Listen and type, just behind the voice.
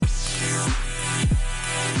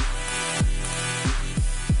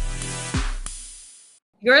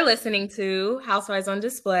You're listening to Housewives on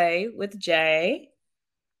Display with Jay.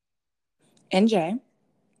 And Jay.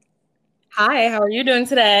 Hi, how are you doing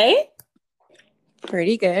today?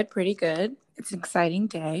 Pretty good, pretty good. It's an exciting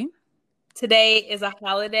day. Today is a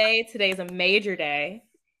holiday. Today is a major day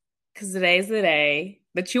because today's the day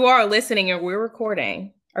that you are listening and we're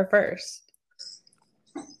recording our first.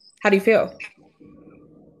 How do you feel?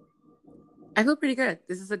 I feel pretty good.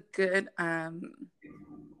 This is a good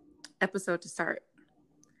episode to start.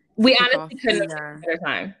 We honestly couldn't have taken a better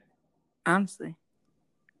time. Honestly.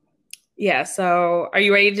 Yeah, so are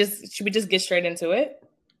you ready? Should we just get straight into it?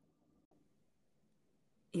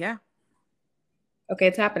 Yeah. Okay,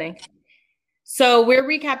 it's happening. So we're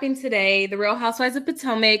recapping today The Real Housewives of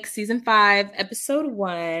Potomac, Season 5, Episode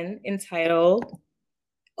 1, entitled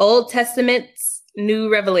Old Testament's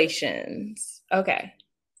New Revelations. Okay,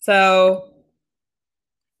 so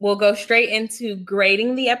we'll go straight into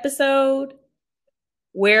grading the episode.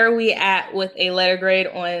 Where are we at with a letter grade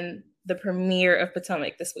on the premiere of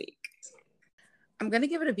Potomac this week? I'm going to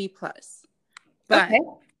give it a B+. But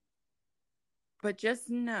just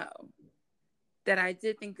know that I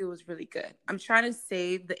did think it was really good. I'm trying to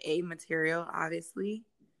save the A material, obviously.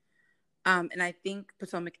 And I think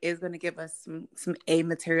Potomac is going to give us some A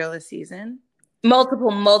material this season.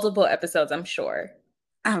 Multiple episodes, I'm sure.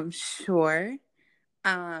 I'm sure.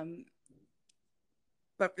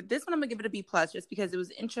 But for this one, I'm going to give it a B+, just because it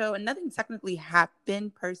was intro and nothing technically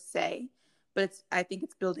happened per se. But I think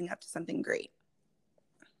it's building up to something great.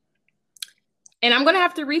 And I'm going to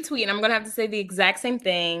have to retweet and I'm going to have to say the exact same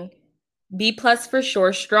thing. B+ for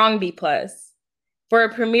sure, strong B+. For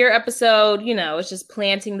a premiere episode, you know, it's just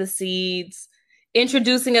planting the seeds,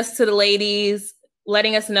 introducing us to the ladies,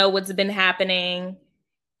 letting us know what's been happening.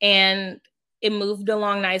 And it moved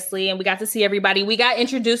along nicely and we got to see everybody. We got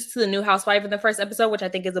introduced to the new housewife in the first episode, which I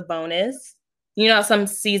think is a bonus. You know, some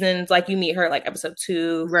seasons, like you meet her like episode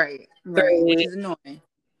 2. Right, which is annoying.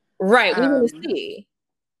 Right, we want to see.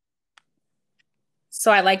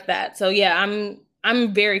 So I like that. So yeah,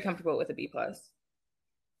 I'm very comfortable with a B+.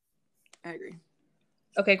 I agree.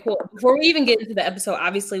 Okay, cool. Before we even get into the episode,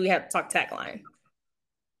 obviously we have to talk tagline.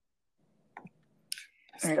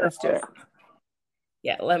 All right, let's do it.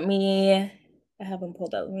 Yeah, I have them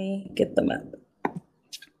pulled up. Let me get them up.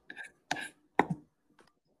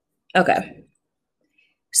 Okay.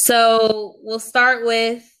 So we'll start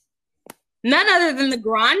with none other than the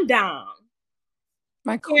Grande Dame.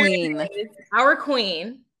 My queen. Our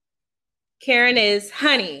queen. Karen is,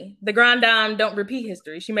 honey, the Grande Dame don't repeat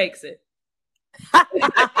history. She makes it.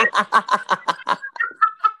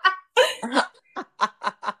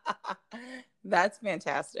 That's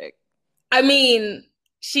fantastic. I mean,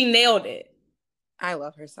 she nailed it. I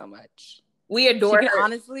love her so much. We adore her. She can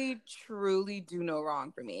honestly, truly do no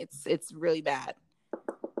wrong for me. It's really bad.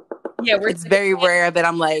 Yeah, it's very rare that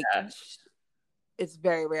I'm like, it's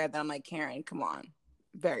very rare that I'm like, Karen, come on.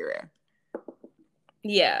 Very rare.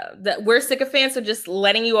 Yeah, we're sycophants, so just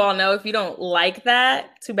letting you all know if you don't like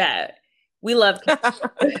that, too bad. We love Karen.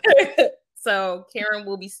 So Karen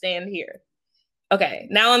will be staying here. Okay,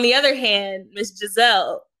 now on the other hand, Miss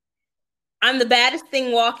Gizelle, I'm the baddest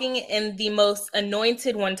thing walking and the most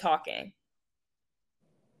anointed one talking.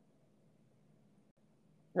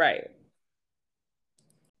 Right.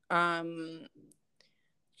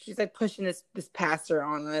 She's like pushing this pastor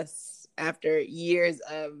on us after years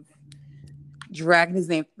of dragging his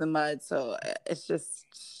name through the mud. So it's just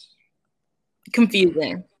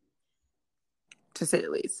confusing, to say the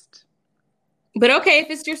least. But okay, if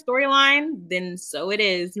it's your storyline, then so it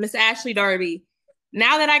is. Miss Ashley Darby,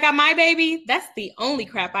 now that I got my baby, that's the only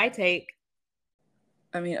crap I take.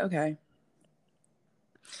 I mean, okay.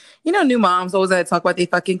 You know, new moms always gotta talk about their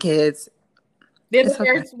fucking kids. They're the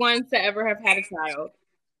first ones to ever have had a child.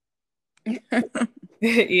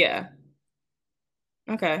 Yeah.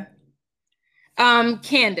 Okay.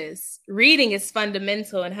 Candace, reading is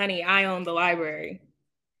fundamental, and honey, I own the library.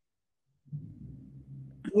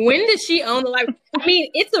 When did she own the library? I mean,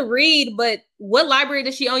 it's a read, but what library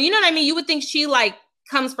does she own? You know what I mean? You would think she like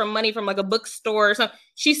comes from money from like a bookstore or something.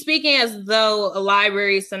 She's speaking as though a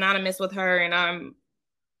library is synonymous with her, and I'm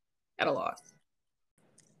at a loss.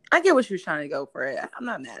 I get what she was trying to go for it. I'm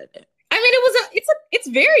not mad at it. I mean, it's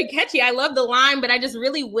very catchy. I love the line, but I just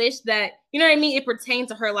really wish that, you know what I mean? It pertained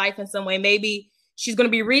to her life in some way. Maybe she's going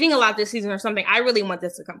to be reading a lot this season or something. I really want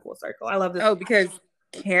this to come full circle. I love this. Oh, because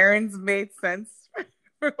Karen's made sense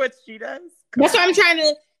for what she does. That's what I'm trying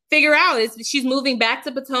to figure out. Is she's moving back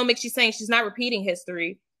to Potomac. She's saying she's not repeating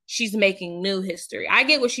history. She's making new history. I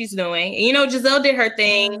get what she's doing. And, you know, Gizelle did her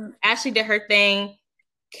thing. Ashley did her thing.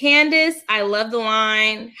 Candace, I love the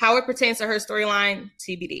line. How it pertains to her storyline,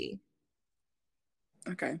 TBD.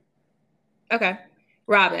 Okay. Okay.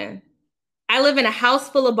 Robin, I live in a house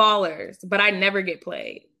full of ballers, but I never get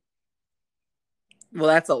played. Well,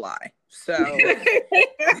 that's a lie. So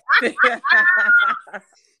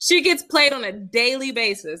she gets played on a daily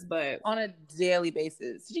basis, but on a daily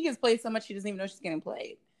basis, she gets played so much she doesn't even know she's getting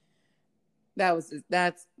played. That's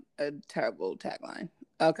a terrible tagline.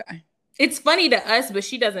 Okay. It's funny to us, but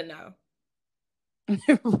she doesn't know.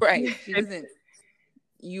 Right. She doesn't.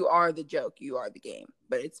 You are the joke. You are the game,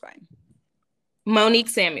 but it's fine. Monique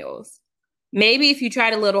Samuels. Maybe if you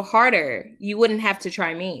tried a little harder, you wouldn't have to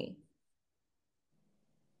try me.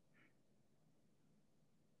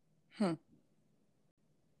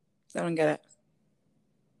 I don't get it.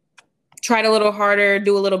 Tried a little harder,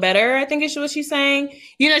 do a little better, I think is what she's saying.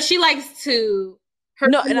 You know, she likes to...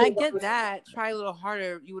 No, and I get that. Try a little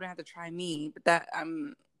harder, you wouldn't have to try me. But that,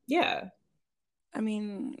 yeah. I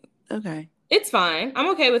mean, okay. It's fine.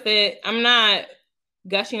 I'm okay with it. I'm not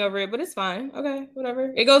gushing over it, but it's fine. Okay,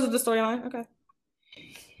 whatever. It goes with the storyline. Okay.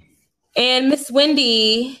 And Miss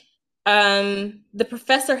Wendy, the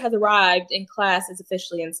professor has arrived and class is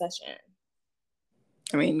officially in session.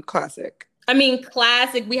 I mean, classic.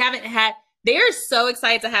 We haven't had... They are so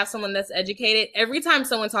excited to have someone that's educated. Every time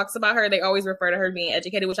someone talks about her, they always refer to her being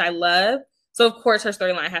educated, which I love. So, of course, her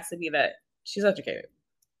storyline has to be that she's educated.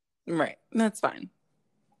 Right. That's fine.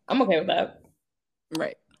 I'm okay with that.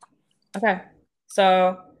 Right. Okay.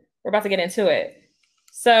 So, we're about to get into it.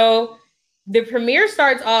 So, the premiere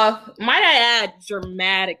starts off, might I add,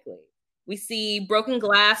 dramatically. We see broken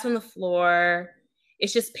glass on the floor.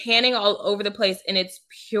 It's just panning all over the place, and it's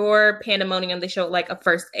pure pandemonium. They show like a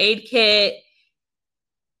first aid kit.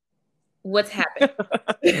 What's happening?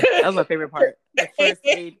 That was my favorite part. The first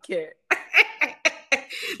aid kit.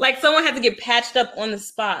 Like someone had to get patched up on the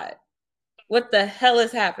spot. What the hell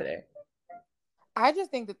is happening? I just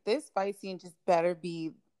think that this fight scene just better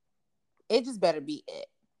be it.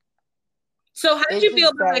 So how did you feel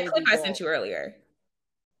about that clip I sent you earlier?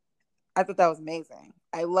 I thought that was amazing.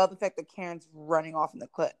 I love the fact that Karen's running off in the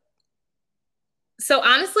clip. So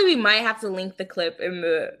honestly, we might have to link the clip in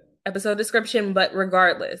the episode description, but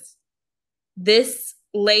regardless, this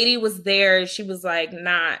lady was there. She was like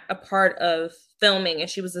not a part of filming, and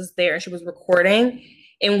she was just there and she was recording.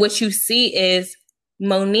 And what you see is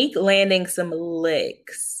Monique landing some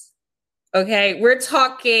licks. Okay, we're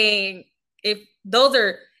talking, if those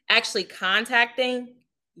are actually contacting,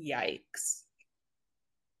 yikes.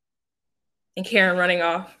 And Karen running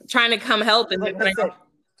off, trying to come help, and running off.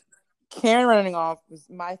 Karen running off was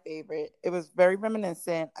my favorite. It was very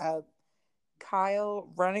reminiscent of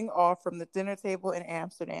Kyle running off from the dinner table in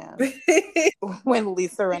Amsterdam when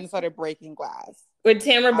Lisa Rinna started breaking glass. When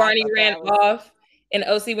Tamara Barney ran off, and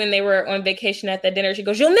OC when they were on vacation at that dinner, she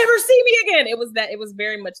goes, "You'll never see me again." It was that. It was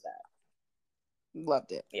very much that.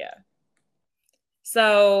 Loved it. Yeah.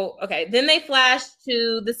 So, okay. Then they flash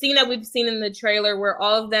to the scene that we've seen in the trailer where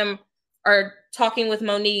all of them are talking with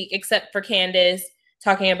Monique, except for Candace,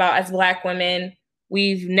 talking about as Black women,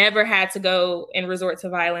 we've never had to go and resort to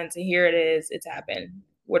violence. And here it is. It's happened.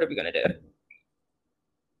 What are we going to do?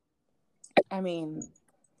 I mean,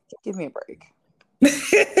 give me a break.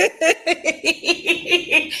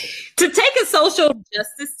 To take a social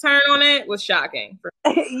justice turn on it was shocking.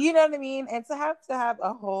 You know what I mean? And to have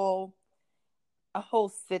a whole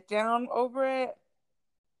sit down over it,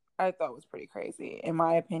 I thought was pretty crazy, in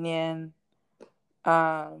my opinion.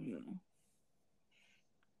 Monique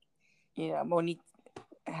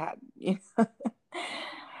had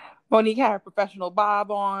her professional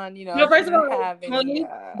bob on, No, first of all, Monique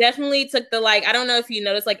definitely took the, like, I don't know if you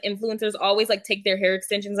notice, like, influencers always like take their hair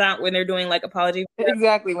extensions out when they're doing like apology.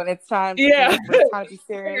 Exactly, when it's time to, when it's time to be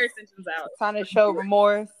serious. Hair extensions out. It's time to show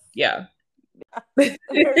remorse. Yeah.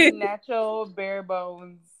 Natural, bare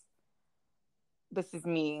bones. This is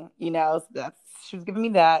me, so she was giving me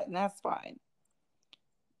that, and that's fine.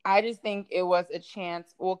 I just think it was a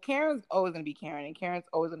chance. Well, Karen's always going to be Karen, and Karen's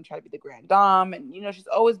always going to try to be the grand dame, and she's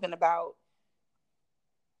always been about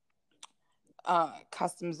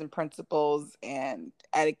customs and principles and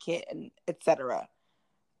etiquette and etc.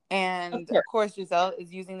 And of course, Giselle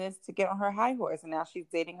is using this to get on her high horse, and now she's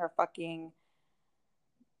dating her fucking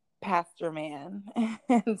pastor man,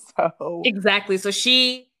 and so exactly. So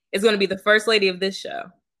she is going to be the first lady of this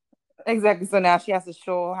show. Exactly. So now she has to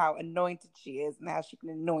show how anointed she is and how she can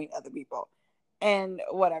anoint other people. And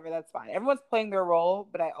whatever, that's fine. Everyone's playing their role,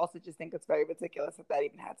 but I also just think it's very ridiculous that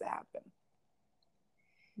even had to happen.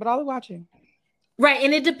 But I'll be watching. Right,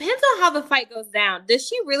 and it depends on how the fight goes down. Does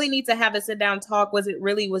she really need to have a sit down talk? Was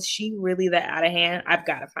she really that out of hand? I've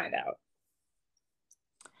got to find out.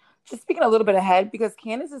 Just speaking a little bit ahead, because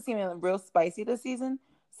Candace is seeming real spicy this season.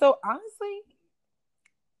 So honestly,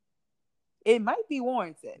 it might be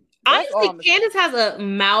warranted. Honestly, Candace has a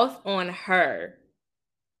mouth on her.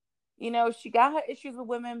 You know, she got her issues with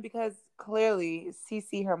women because clearly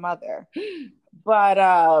CC her mother. But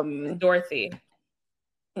Dorothy.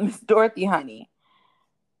 Miss Dorothy, honey.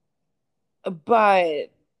 But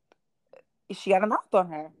she got a mouth on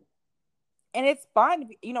her. And it's fine.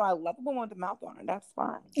 You know, I love a woman with a mouth on her. That's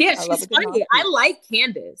fine. Yeah, she's funny. I like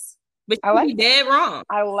Candace, but I like dead wrong.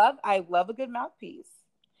 I love a good mouthpiece.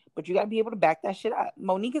 But you got to be able to back that shit up.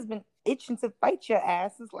 Monique has been itching to fight your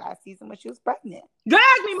ass since last season when she was pregnant. Drag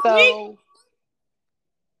me, Monique!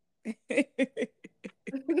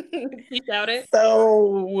 You doubt it?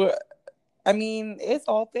 So, I mean, it's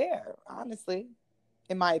all fair, honestly,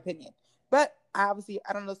 in my opinion. But I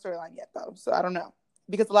don't know the storyline yet, though. So I don't know.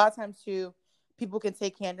 Because a lot of times, too, people can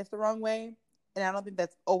take Candace the wrong way. And I don't think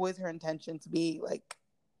that's always her intention to be, like,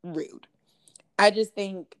 rude. I just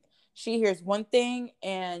think she hears one thing,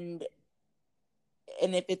 and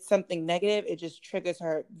if it's something negative, it just triggers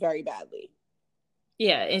her very badly.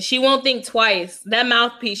 Yeah, and she won't think twice. That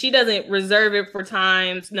mouthpiece, she doesn't reserve it for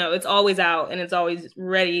times. No, it's always out, and it's always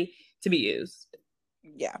ready to be used.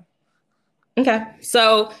 Yeah. Okay,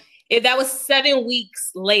 so if that was 7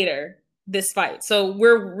 weeks later, this fight. So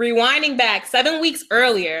we're rewinding back 7 weeks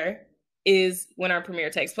earlier is when our premiere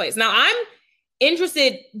takes place. Now, I'm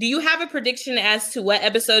interested. Do you have a prediction as to what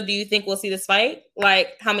episode do you think we'll see this fight?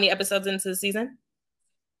 Like, how many episodes into the season?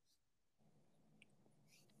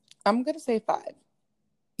 I'm going to say 5.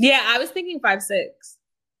 Yeah, I was thinking 5, 6.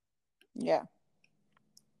 Yeah.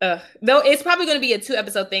 Though it's probably going to be a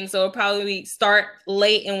 2-episode thing, so it'll probably start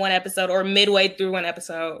late in one episode or midway through one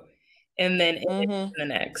episode and then in the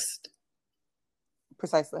next.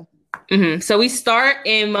 Precisely. So we start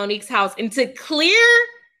in Monique's house, and to clear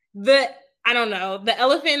the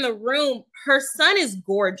elephant in the room, her son is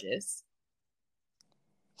gorgeous.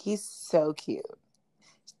 He's so cute.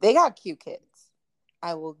 They got cute kids.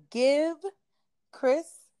 I will give Chris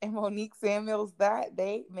and Monique Samuels that.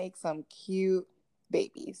 They make some cute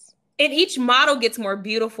babies. And each model gets more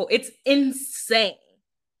beautiful. It's insane.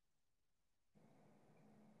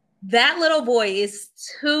 That little boy is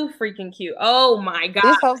too freaking cute. Oh my God.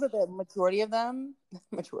 This helps with the majority of them.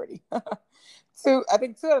 I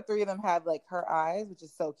think 2 out of 3 of them have like her eyes, which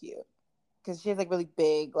is so cute. Because she has like really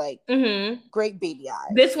big, like great baby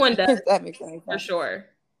eyes. This one does. That makes sense. For sure.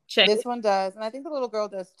 This one does. And I think the little girl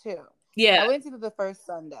does too. Yeah. I wouldn't say that the first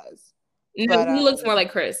son does. No, but, he looks more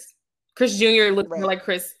like Chris. Chris Jr. looks more like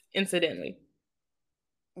Chris incidentally.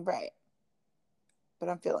 Right. But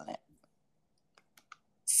I'm feeling it.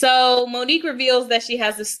 So Monique reveals that she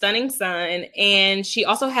has a stunning son, and she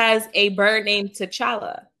also has a bird named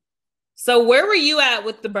T'Challa. So where were you at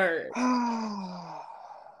with the bird? I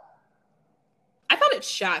thought it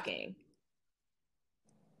shocking.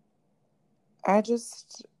 It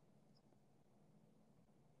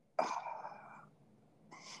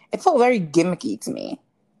felt very gimmicky to me.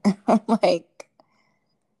 Like,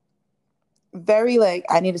 very like,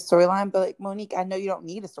 I need a storyline, but like, Monique, I know you don't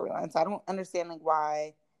need a storyline, so I don't understand like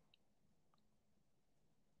why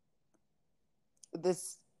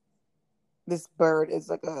this bird is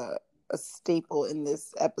like a staple in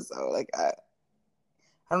this episode. Like, I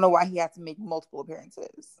don't know why he had to make multiple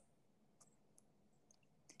appearances.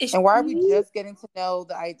 And why are we just getting to know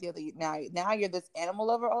the idea that now you're this animal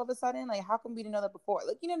lover all of a sudden? Like, how come we didn't know that before?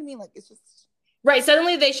 Like, you know what I mean? Like, it's just right.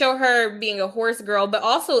 Suddenly they show her being a horse girl, but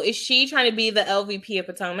also is she trying to be the LVP of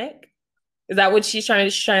Potomac? Is that what she's trying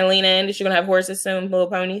to lean in? Is she gonna have horses soon, little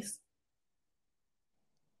ponies?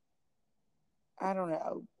 I don't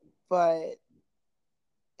know, but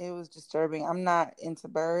it was disturbing. I'm not into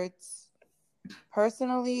birds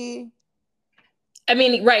personally. I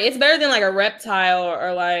mean, right. It's better than like a reptile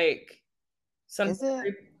or like something. Is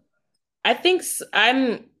it? I think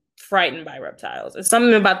I'm frightened by reptiles. It's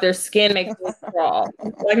something about their skin makes me crawl.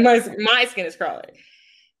 Like my skin is crawling.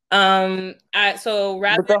 But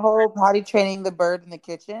the whole potty training the bird in the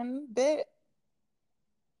kitchen bit.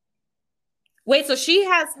 Wait, so she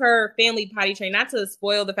has her family potty trained, not to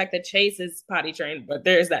spoil the fact that Chase is potty trained, but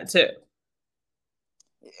there's that too.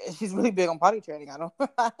 She's really big on potty training. I don't.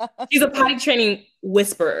 She's a potty training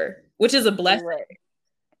whisperer, which is a blessing. Right.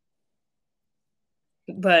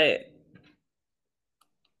 But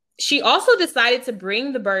she also decided to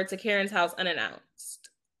bring the bird to Karen's house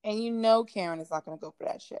unannounced. And you know Karen is not going to go for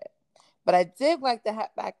that shit. But I did like the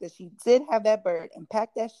fact that she did have that bird and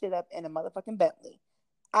packed that shit up in a motherfucking Bentley.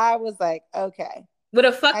 I was like, okay, With a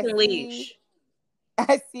I fucking see, leash.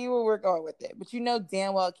 I see where we're going with it. But you know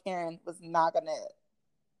damn well Karen was not gonna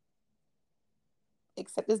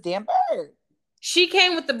accept this damn bird. She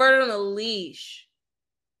came with the bird on a leash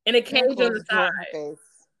and a cage And on closed the the door in her side. face,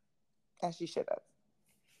 as she should have.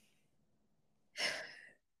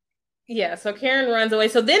 Yeah, so Karen runs away.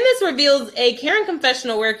 So then this reveals a Karen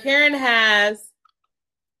confessional where Karen has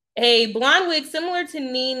a blonde wig similar to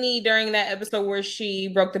Nene during that episode where she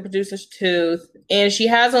broke the producer's tooth. And she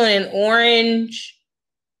has on an orange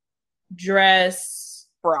dress.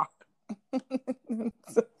 Rock. Rock.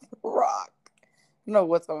 I don't know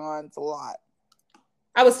what's going on. It's a lot.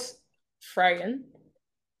 I was frightened.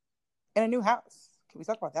 In a new house. Can we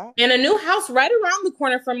talk about that? And a new house right around the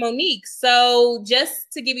corner from Monique. So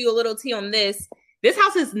just to give you a little tea on this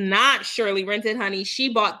house is not Shirley rented, honey. She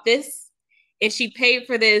bought this and she paid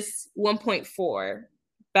for this 1.4.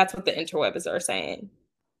 That's what the interwebs are saying.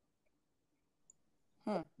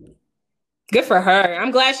 Good for her.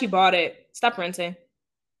 I'm glad she bought it. Stop renting.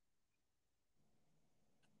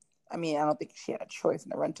 I mean, I don't think she had a choice in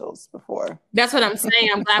the rentals before. That's what I'm saying.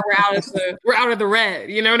 I'm glad we're out of the red.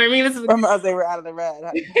 You know what I mean? This is they were out of the red.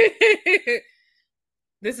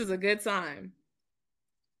 This is a good sign.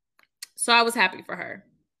 So I was happy for her.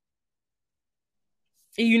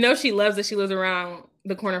 You know she loves that she lives around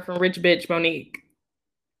the corner from rich bitch Monique.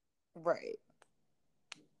 Right.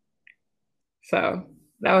 So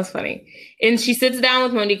that was funny. And she sits down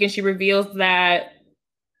with Monique and she reveals that,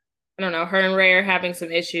 I don't know, her and Ray are having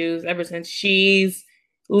some issues ever since she's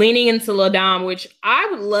leaning into LaDame, which I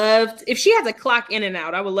would love to, if she has a clock in and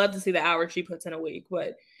out, I would love to see the hours she puts in a week.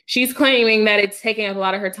 But she's claiming that it's taking up a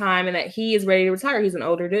lot of her time and that he is ready to retire. He's an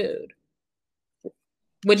older dude.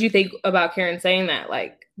 What do you think about Karen saying that?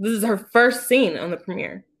 Like, this is her first scene on the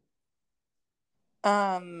premiere.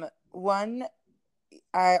 One,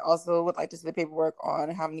 I also would like to see the paperwork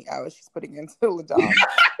on how many hours she's putting into LaDame.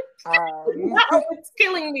 It's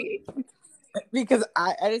killing me. Because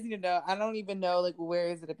I just need to know. I don't even know, like, where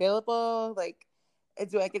is it available? Like,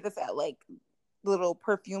 do I get this at, like, little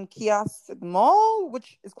perfume kiosks at the mall,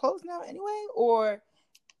 which is closed now anyway? Or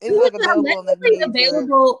is it, like,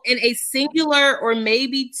 available in a singular or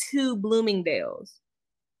maybe two Bloomingdale's?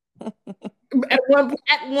 At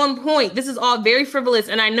one point, this is all very frivolous,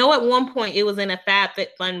 and I know at one point it was in a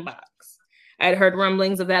FabFitFun box. I'd heard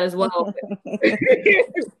rumblings of that as well.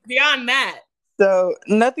 Beyond that, so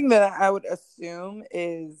nothing that I would assume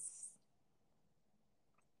is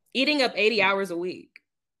eating up 80 hours a week.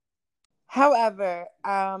 However,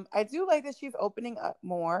 I do like that she's opening up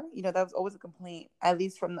more. You know, that was always a complaint, at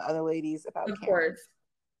least from the other ladies, about Karen,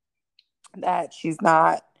 that she's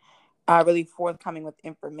not really forthcoming with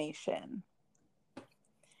information.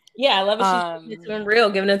 Yeah, I love it. She's giving it to him real,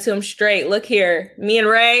 giving it to him straight. Look here, me and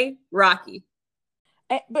Ray, Rocky.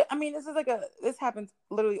 But I mean, this happens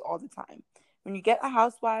literally all the time. When you get a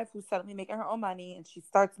housewife who's suddenly making her own money and she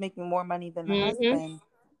starts making more money than the husband,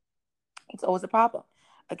 it's always a problem.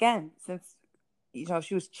 Again, since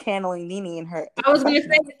she was channeling Nene in her. I was going to say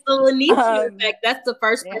it's the Lanicia effect. That's the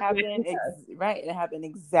first. It happened right. It happened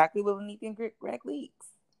exactly with Lanicia and Greg Leaks,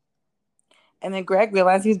 and then Greg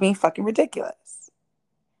realized he was being fucking ridiculous.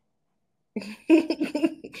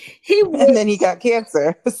 And then he got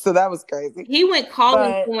cancer, so that was crazy. He went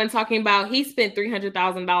calling someone talking about he spent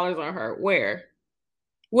 $300,000 on her. Where?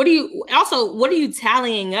 What are you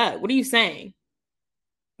tallying up? What are you saying?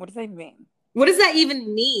 What does that mean? What does that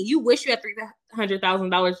even mean? You wish you had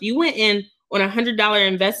 $300,000. You went in on $100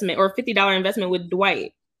 investment or $50 investment with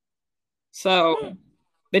Dwight, so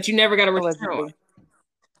that you never got a return.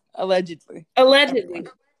 Allegedly.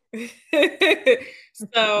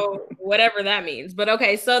 So whatever that means. But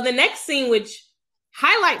okay, so the next scene, which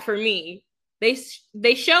highlight for me, they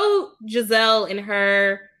show Gizelle in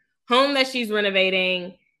her home that she's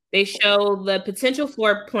renovating. They show the potential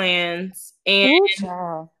floor plans and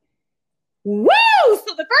woo!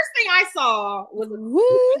 So the first thing I saw was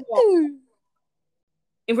woo!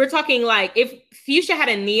 And we're talking like if Fuchsia had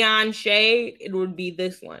a neon shade, it would be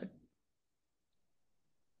this one.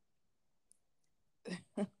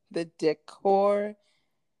 The decor,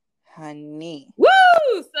 honey. Woo!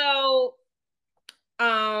 So,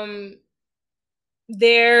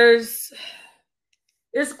 there's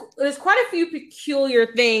quite a few peculiar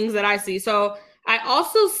things that I see. So I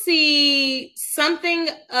also see something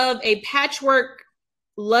of a patchwork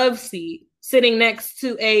love seat sitting next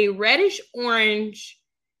to a reddish orange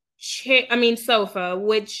sofa,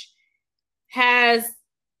 which has,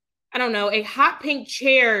 I don't know, a hot pink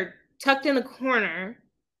chair tucked in the corner.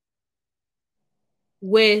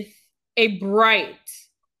 with a bright,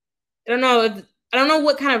 I don't know, I don't know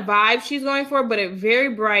what kind of vibe she's going for, but a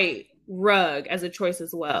very bright rug as a choice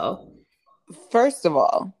as well. First of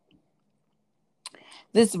all,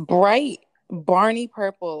 this bright Barney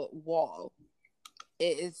purple wall,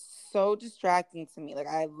 it is so distracting to me. Like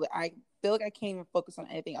I feel like I can't even focus on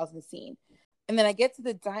anything else in the scene. And then I get to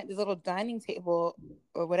this little dining table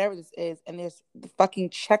or whatever this is, and there's the fucking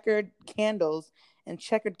checkered candles and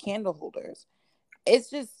checkered candle holders. It's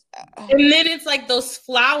just and then it's like those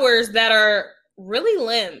flowers that are really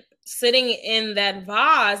limp sitting in that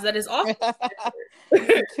vase that is awful.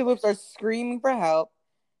 The tulips are screaming for help.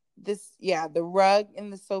 The rug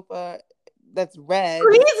in the sofa that's red.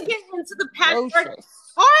 Please get into the patchwork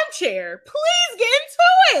armchair. Please get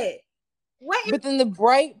into it. What? But then the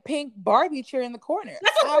bright pink Barbie chair in the corner.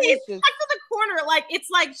 That's what it's just... to the corner. Like, it's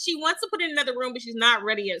like she wants to put it in another room, but she's not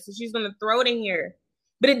ready yet. So she's going to throw it in here.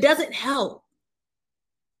 But it doesn't help.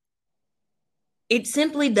 It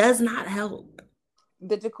simply does not help.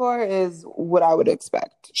 The decor is what I would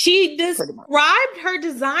expect. She described her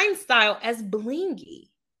design style as blingy.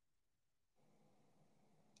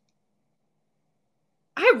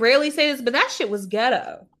 I rarely say this, but that shit was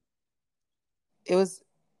ghetto. It was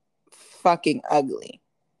fucking ugly.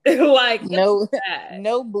 Like, no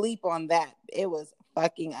bleep on that. It was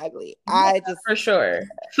fucking ugly. Yeah, for sure.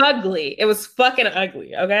 Fugly. It was fucking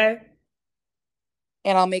ugly, okay?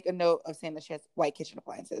 And I'll make a note of saying that she has white kitchen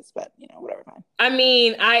appliances, but whatever, fine. I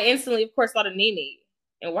mean, I instantly, of course, thought of Nene.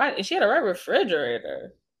 And she had a red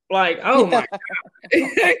refrigerator. Like, oh my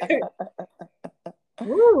God.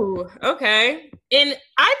 Ooh, okay. And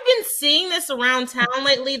I've been seeing this around town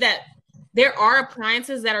lately that there are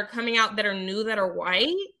appliances that are coming out that are new that are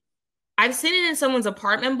white. I've seen it in someone's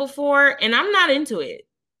apartment before, and I'm not into it.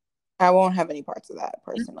 I won't have any parts of that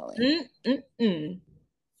personally.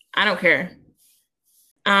 I don't care.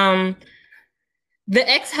 The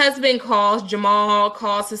ex-husband calls, Jamal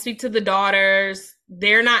calls to speak to the daughters.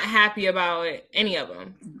 They're not happy about it. Any of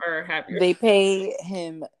them are happy. They pay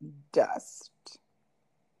him dust.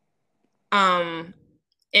 And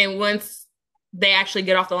once they actually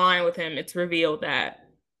get off the line with him, it's revealed that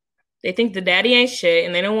they think the daddy ain't shit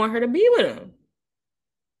and they don't want her to be with him.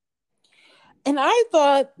 And I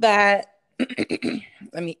thought that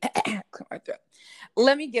let me clear my throat.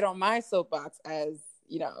 Let me get on my soapbox as,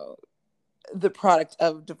 the product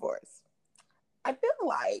of divorce. I feel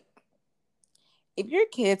like if your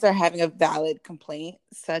kids are having a valid complaint,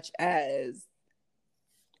 such as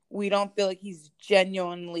we don't feel like he's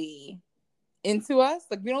genuinely into us,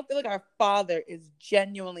 like we don't feel like our father is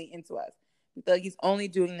genuinely into us, we feel like he's only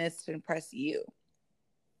doing this to impress you,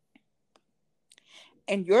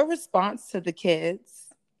 and your response to the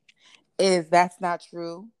kids is that's not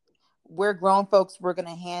true, we're grown folks, we're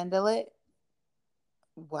gonna handle it.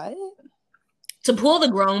 What? To pull the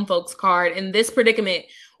grown folks card in this predicament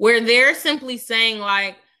where they're simply saying,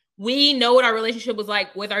 like, we know what our relationship was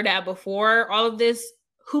like with our dad before all of this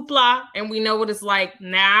hoopla, and we know what it's like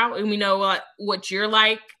now, and we know what you're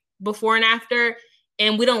like before and after,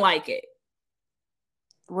 and we don't like it.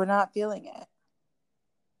 We're not feeling it.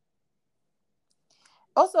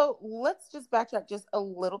 Also, let's just backtrack just a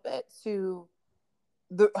little bit to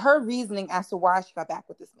her reasoning as to why she got back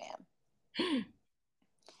with this man.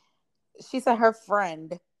 She said her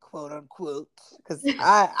friend, quote unquote, because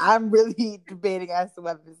I'm really debating as to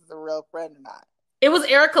whether this is a real friend or not. It was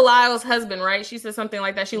Erica Lyles' husband, right? She said something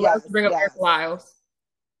like that. She loves to bring up Erica Lyles.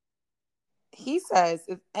 He says,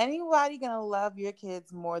 is anybody going to love your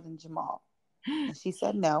kids more than Jamal? And she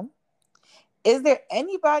said no. Is there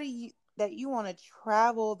anybody that you want to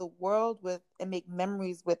travel the world with and make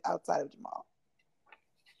memories with outside of Jamal?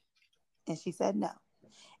 And she said no.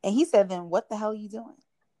 And he said, then what the hell are you doing?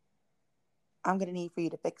 I'm going to need for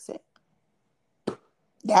you to fix it.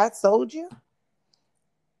 Dad sold you?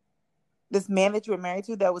 This man that you were married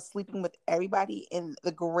to that was sleeping with everybody in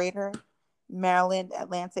the greater Maryland,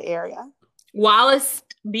 Atlanta area? Wallace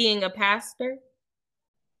being a pastor?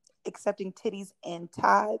 Accepting titties and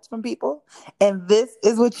tithes from people? And this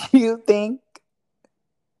is what you think?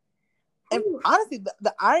 And honestly,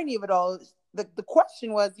 the irony of it all, the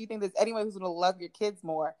question was, do you think there's anyone who's going to love your kids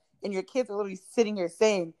more? And your kids are literally sitting here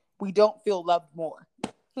saying, we don't feel loved more.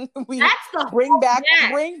 Bring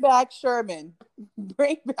back Sherman.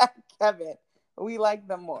 Bring back Kevin. We like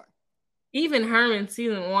them more. Even Herman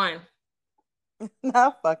season 1.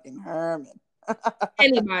 Not fucking Herman.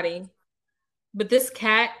 Anybody. But this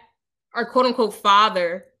cat, our quote unquote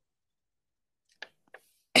father,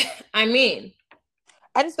 I mean.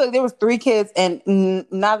 I just feel like there was 3 kids and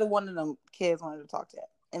neither one of them kids wanted to talk to him.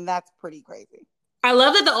 And that's pretty crazy. I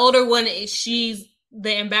love that the older one, she's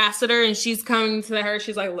the ambassador, and she's coming to her.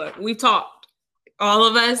 She's like, look, we've talked. All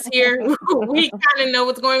of us here, we kind of know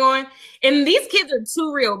what's going on. And these kids are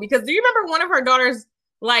too real, because do you remember one of her daughters,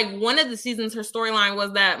 like one of the seasons, her storyline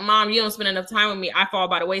was that, Mom, you don't spend enough time with me. I fall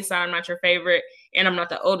by the wayside. I'm not your favorite, and I'm not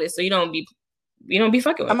the oldest. So you don't be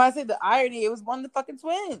fucking with me. I might say the irony, it was one of the fucking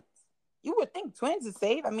twins. You would think twins is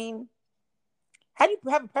safe. I mean, how do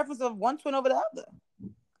you have a preference of one twin over the other?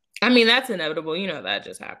 I mean, that's inevitable. You know, that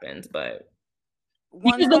just happens, but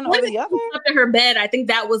one twin over the other? Up to her bed, I think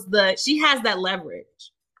that was she has that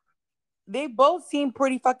leverage. They both seem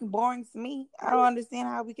pretty fucking boring to me. I don't understand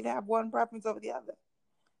how we could have one preference over the other.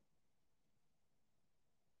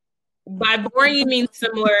 By boring, you mean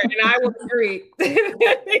similar, and I will agree.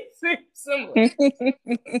 They seem similar.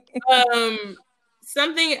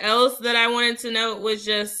 Something else that I wanted to note was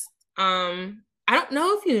just, I don't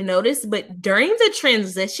know if you noticed, but during the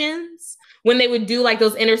transitions, when they would do like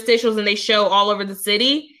those interstitials and they show all over the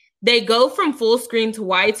city, they go from full screen to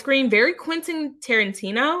widescreen, very Quentin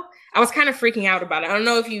Tarantino. I was kind of freaking out about it. I don't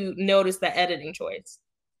know if you noticed that editing choice.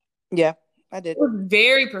 Yeah, I did. It was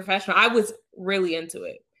very professional. I was really into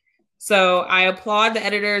it. So I applaud the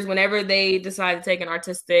editors whenever they decide to take an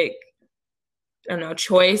artistic,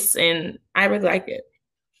 choice, and I really like it.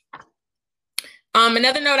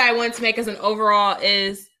 Another note I wanted to make as an overall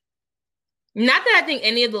is, not that I think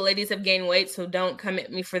any of the ladies have gained weight, so don't come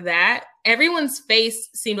at me for that. Everyone's face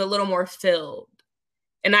seemed a little more filled.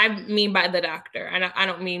 And I mean by the doctor. I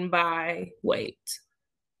don't mean by weight.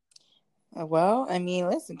 Well, I mean,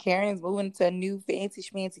 listen, Karen's moving to a new fancy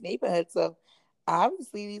schmancy neighborhood, so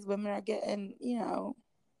obviously these women are getting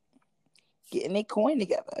their coin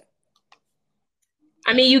together.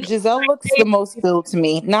 I mean, Giselle looks the most filled to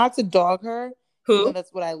me. Not to dog her. Who?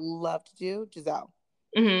 That's what I love to do, Giselle.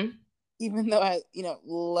 Mm-hmm. Even though I,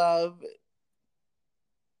 love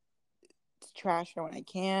to trash her when I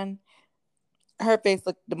can, her face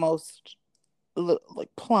looked the most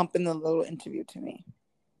plump in the little interview to me.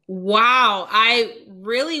 Wow. I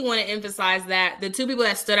really want to emphasize that the two people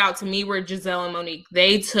that stood out to me were Giselle and Monique.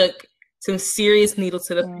 They took some serious needles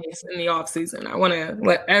to the face in the off season. I want to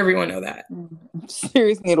let everyone know that.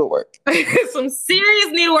 Serious needlework. Some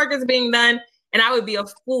serious needlework is being done, and I would be a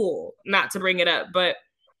fool not to bring it up. But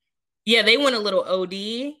yeah, they went a little OD.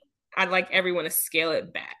 I'd like everyone to scale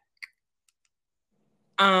it back.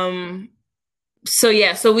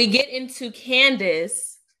 So we get into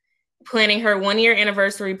Candace planning her 1-year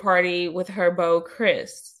anniversary party with her beau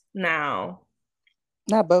Chris. Now,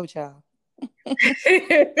 not beau child.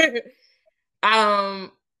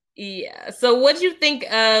 Yeah. So what'd you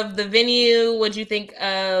think of the venue? What'd you think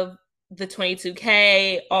of the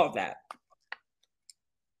 22K? All of that.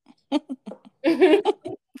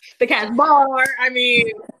 The Cat's Bar. I mean,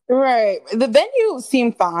 right. The venue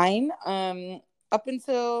seemed fine. Up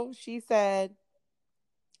until first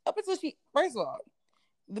of all,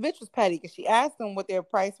 the bitch was petty because she asked them what their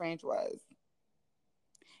price range was.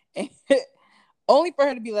 And only for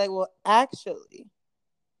her to be like, well, actually,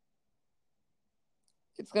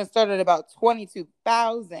 it's going to start at about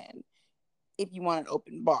 $22,000 if you want an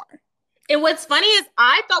open bar. And what's funny is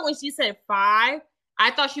I thought when she said 5,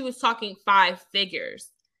 I thought she was talking 5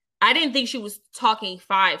 figures. I didn't think she was talking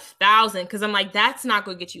 5,000 because I'm like, that's not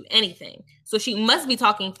going to get you anything. So she must be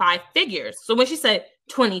talking 5 figures. So when she said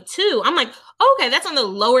 22, I'm like, okay, that's on the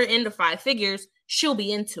lower end of 5 figures. She'll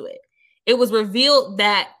be into it. It was revealed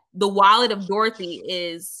that the wallet of Dorothy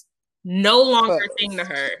is no longer a thing to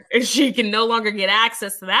her. She can no longer get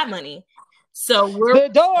access to that money. So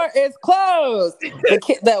the door is closed.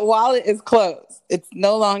 That wallet is closed. It's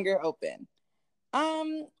no longer open.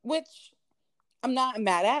 Which I'm not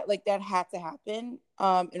mad at. Like, that had to happen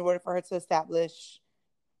in order for her to establish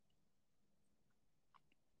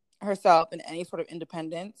herself in any sort of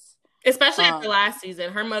independence. Especially after last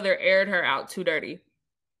season. Her mother aired her out too dirty.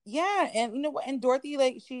 Yeah, and you know what? And Dorothy,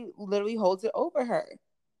 like, she literally holds it over her.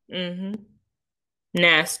 Mm-hmm.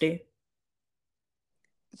 Nasty.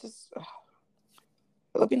 It's just...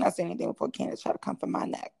 Let me not say anything before Candace try to come for my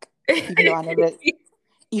neck. Even though I know that...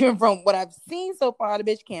 Even from what I've seen so far, the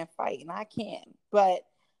bitch can't fight, and I can. But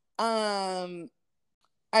I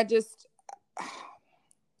just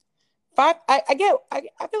I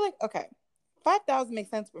feel like, okay, 5,000 makes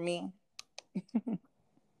sense for me. I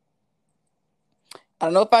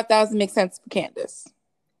don't know if 5,000 makes sense for Candace.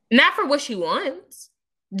 Not for what she wants.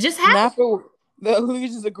 Just have not for the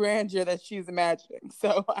illusions of grandeur that she's imagining.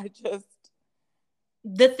 So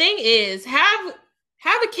the thing is, have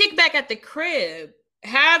a kickback at the crib.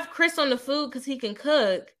 Have Chris on the food because he can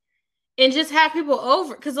cook, and just have people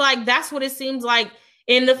over because, like, that's what it seems like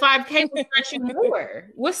in the 5K. More.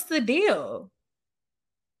 What's the deal?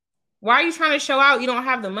 Why are you trying to show out? You don't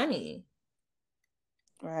have the money.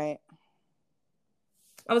 Right.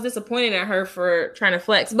 I was disappointed at her for trying to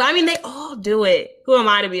flex. But I mean, they all do it. Who am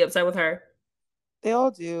I to be upset with her? They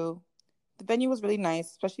all do. The venue was really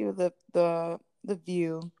nice, especially with the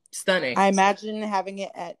view. Stunning. I imagine having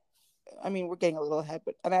it at, I mean, we're getting a little ahead,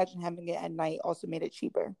 but imagine having it at night also made it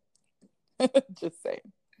cheaper. Just saying.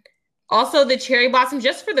 Also, the cherry blossom,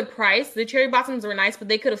 just for the price, the cherry blossoms were nice, but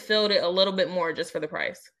they could have filled it a little bit more just for the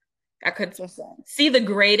price. I could see the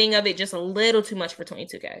grading of it just a little too much for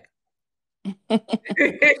 22K.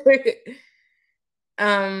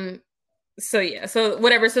 So yeah, so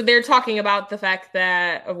whatever. So they're talking about the fact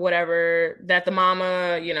that that the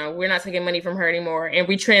mama, we're not taking money from her anymore. And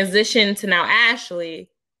we transition to now Ashley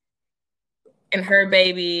and her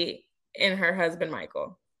baby and her husband,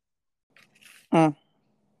 Michael.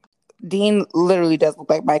 Dean literally does look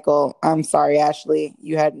like Michael. I'm sorry, Ashley.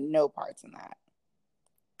 You had no parts in that.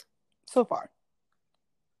 So far.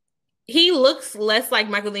 He looks less like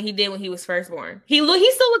Michael than he did when he was first born. He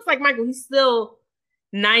still looks like Michael. He's still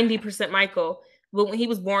 90% Michael. But when he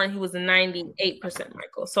was born, he was a 98%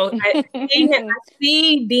 Michael. So I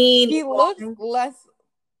see Dean. He looks less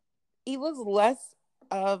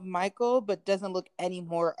of Michael, but doesn't look any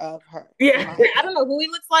more of her. Yeah. I don't know who he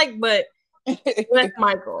looks like, but less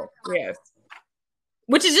Michael. Yes.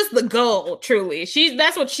 Which is just the goal, truly.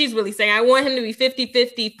 That's what she's really saying. I want him to be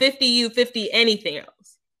 50-50, 50 you, 50 anything else.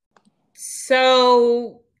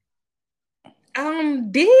 So,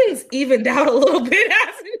 Dean's evened out a little bit,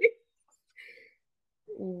 hasn't he?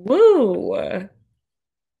 Woo.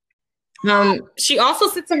 She also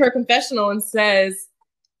sits in her confessional and says,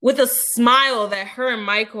 with a smile, that her and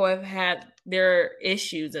Michael have had their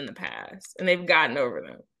issues in the past, and they've gotten over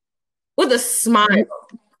them. With a smile.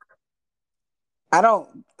 I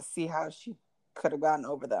don't see how she could have gotten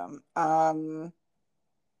over them.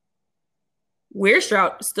 We're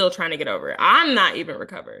still trying to get over it. I'm not even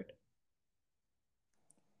recovered.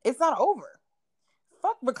 It's not over.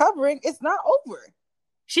 Fuck recovering. It's not over.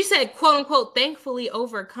 She said, quote unquote, thankfully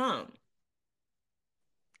overcome.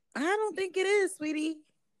 I don't think it is, sweetie.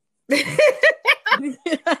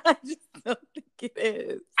 I just don't think it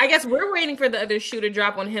is. I guess we're waiting for the other shoe to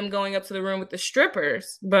drop on him going up to the room with the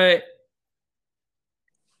strippers, but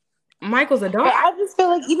Michael's a dog. But I just feel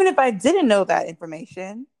like even if I didn't know that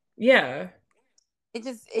information, yeah,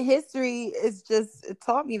 history is just, it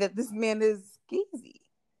taught me that this man is skeezy.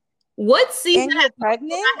 What season? And you're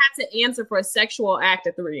pregnant? I had to answer for a sexual act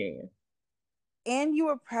at the reunion. And you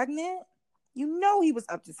were pregnant? You know he was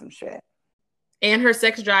up to some shit. And her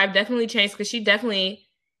sex drive definitely changed because she definitely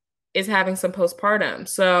is having some postpartum.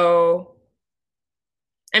 So,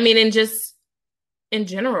 I mean, and just in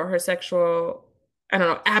general, her sexual, I don't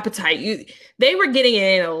know, appetite. They were getting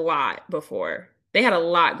it in a lot before. They had a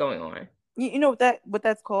lot going on. You know what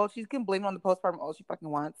that's called? She can blame it on the postpartum all she fucking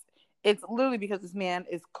wants. It's literally because this man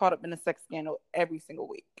is caught up in a sex scandal every single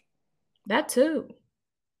week. That too.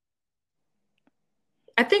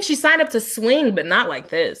 I think she signed up to swing, but not like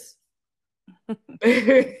this.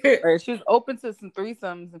 She was open to some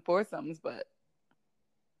threesomes and foursomes, but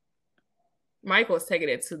Michael was taking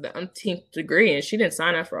it to the umpteenth degree, and she didn't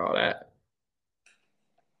sign up for all that.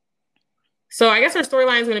 So I guess her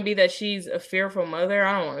storyline is going to be that she's a fearful mother.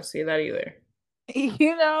 I don't want to see that either.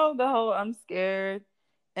 You know, the whole I'm scared,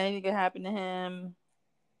 anything could happen to him.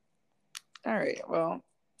 All right, well.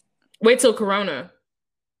 Wait till Corona.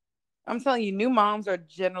 I'm telling you, new moms are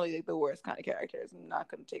generally like the worst kind of characters. I'm not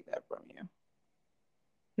going to take that from you.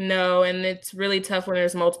 No, and it's really tough when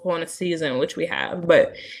there's multiple in a season, which we have.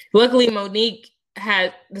 But luckily, Monique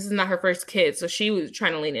this is not her first kid, so she was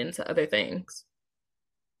trying to lean into other things.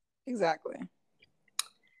 Exactly.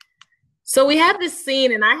 So we had this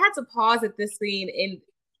scene, and I had to pause at this scene and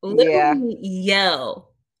literally yell.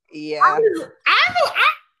 Yeah.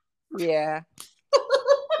 Yeah.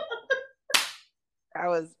 I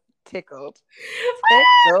was tickled. I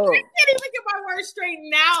can't even get my words straight.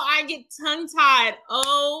 Now I get tongue-tied.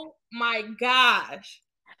 Oh my gosh.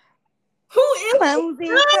 Who is Clumsy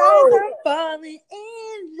because I'm falling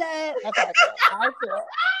in love? I feel.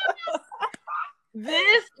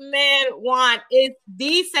 This man Juan is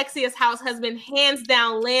the sexiest house husband, hands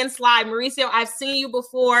down, landslide. Mauricio, I've seen you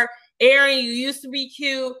before. Aaron, you used to be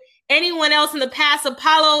cute. Anyone else in the past,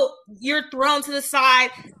 Apollo, you're thrown to the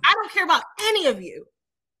side. I don't care about any of you.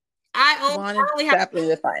 Juan is definitely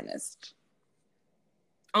the finest.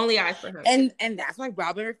 Only eyes for him. And that's why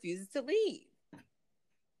Robin refuses to leave.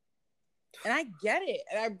 And I get it.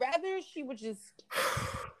 And I'd rather she would just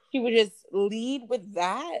lead with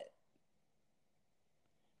that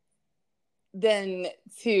than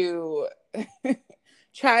to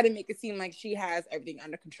try to make it seem like she has everything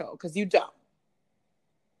under control, because you don't.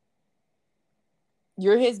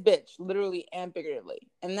 You're his bitch, literally and figuratively.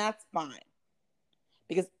 And that's fine.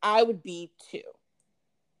 Because I would be too.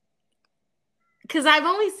 Because I've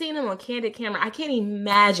only seen him on candid camera. I can't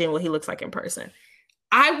imagine what he looks like in person.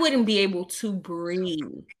 I wouldn't be able to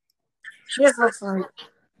breathe. He just looks like,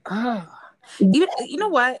 oh. Even, you know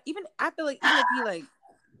what? Even I feel like even if he like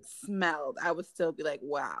smelled, I would still be like,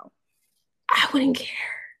 wow. I wouldn't care.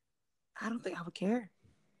 I don't think I would care.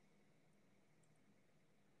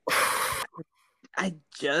 I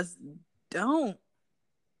just don't.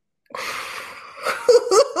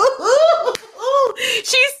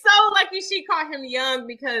 She's so lucky she caught him young,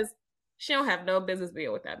 because she don't have no business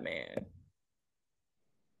being with that man.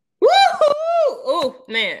 Woohoo! Oh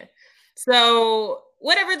man. So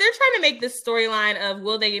whatever, they're trying to make this storyline of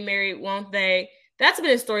will they get married, won't they? That's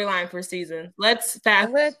been a storyline for seasons. Let's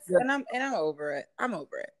fast. And I'm over it. I'm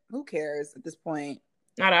over it. Who cares at this point?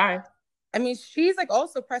 Not I. I mean, she's like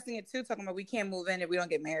also pressing it too, talking about we can't move in if we don't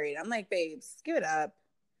get married. I'm like, babes, give it up.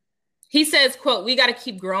 He says, quote, we got to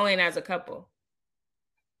keep growing as a couple.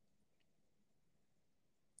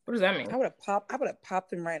 What does that mean? I would have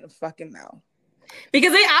popped him right in the fucking mouth.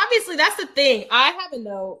 Because they obviously, that's the thing. I have a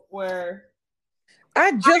note where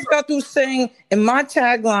I just got through saying in my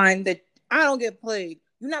tagline that I don't get played.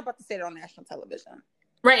 You're not about to say it on national television.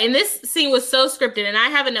 Right. And this scene was so scripted. And I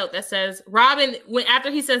have a note that says, Robin,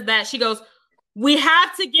 after he says that, she goes, we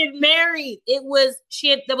have to get married. There was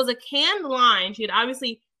a canned line. She had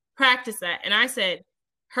obviously practiced that. And I said,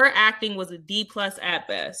 her acting was a D+ at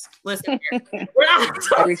best. Listen,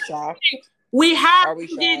 Are we shocked? We have to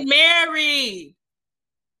get married.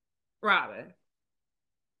 Robin.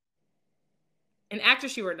 An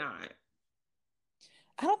actress you were not.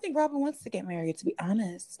 I don't think Robin wants to get married, to be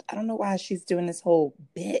honest. I don't know why she's doing this whole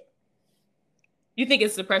bit. You think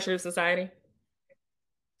it's the pressure of society?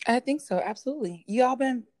 I think so, absolutely. Y'all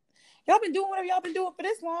been doing whatever y'all been doing for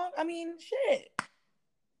this long. I mean, shit.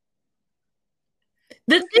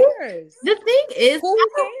 The thing is, who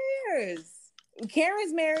cares?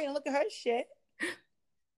 Karen's married and look at her shit.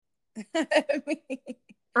 I mean,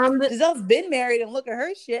 Giselle's been married and look at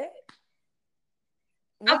her shit.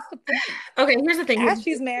 What's the point? Okay, here's the thing.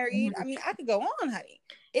 Ashley's married. I mean, I could go on, honey.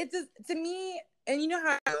 It just, to me, and you know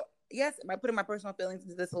how, yes, am I putting my personal feelings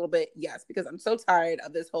into this a little bit? Yes, because I'm so tired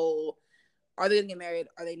of this whole, are they going to get married?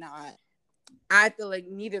 Are they not? I feel like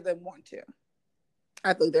neither of them want to.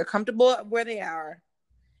 I feel like they're comfortable where they are,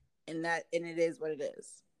 and it is what it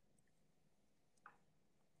is.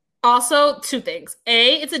 Also, two things.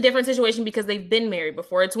 A, it's a different situation because they've been married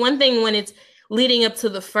before. It's one thing when it's leading up to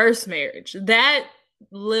the first marriage. That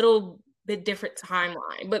little bit different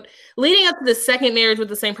timeline. But leading up to the second marriage with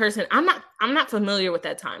the same person, I'm not familiar with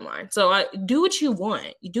that timeline. So do what you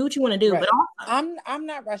want. You do what you want to do. Right. But I'm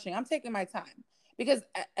not rushing. I'm taking my time. Because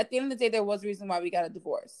at the end of the day, there was a reason why we got a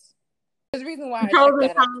divorce. There's a reason why pros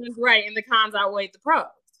and cons, right, and the cons outweigh the pros.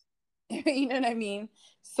 You know what I mean?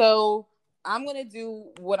 So I'm going to do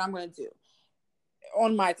what I'm going to do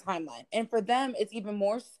on my timeline. And for them, it's even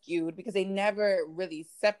more skewed because they never really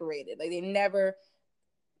separated. Like, they never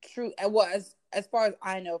as far as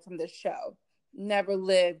I know from the show, never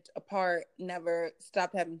lived apart, never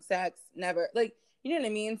stopped having sex, never, like, you know what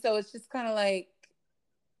I mean? So it's just kind of like.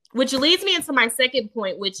 Which leads me into my second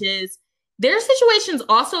point, which is their situation's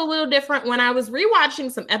also a little different. When I was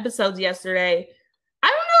rewatching some episodes yesterday, I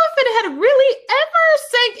don't know if it had really ever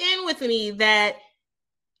sank in with me that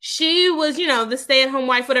she was, the stay-at-home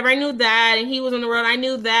wife, whatever. I knew that, and he was on the road. I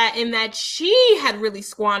knew that, and that she had really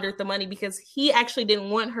squandered the money because he actually didn't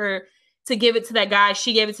want her to give it to that guy.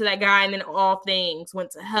 She gave it to that guy, and then all things went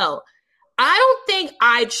to hell. I don't think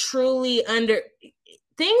I truly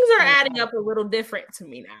things are adding up a little different to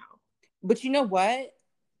me now. But you know what?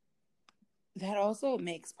 That also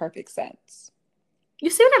makes perfect sense. You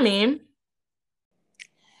see what I mean?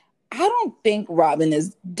 I don't think Robin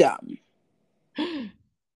is dumb.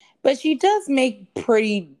 But she does make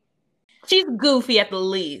pretty. She's goofy at the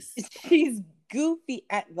least. She's goofy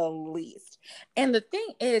at the least. And the thing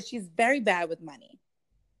is, she's very bad with money,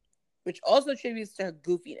 which also attributes to her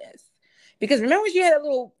goofiness. Because remember, she had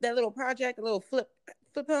that little project, a little flip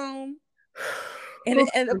home, and it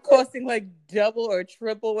ended up costing like double or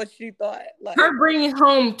triple what she thought. Like, her bringing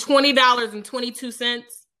home $20.22.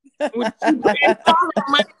 Her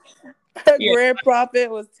grand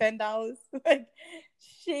profit was $10. Like,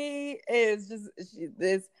 she is just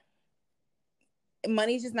this.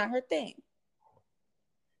 Money's just not her thing.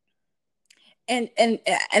 And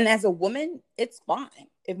as a woman, it's fine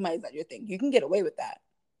if money's not your thing. You can get away with that.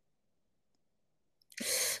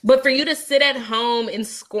 But for you to sit at home and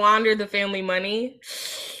squander the family money.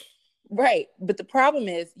 Right. But the problem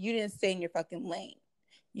is you didn't stay in your fucking lane.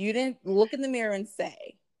 You didn't look in the mirror and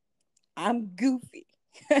say, I'm goofy.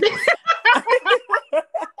 You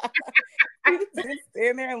just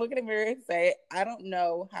stand there and look in the mirror and say, I don't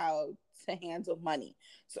know how to handle money.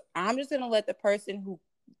 So I'm just going to let the person who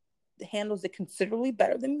handles it considerably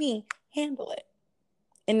better than me handle it.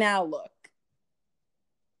 And now look.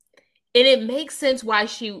 And it makes sense why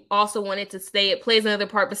she also wanted to stay. It plays another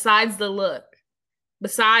part besides the look,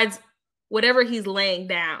 besides whatever he's laying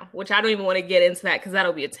down, which I don't even want to get into that because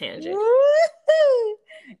that'll be a tangent.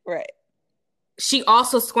 Right. She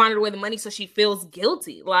also squandered away the money, so she feels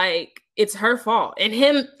guilty. Like, it's her fault. And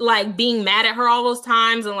him, like, being mad at her all those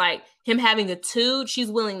times and, like, him having a tude, she's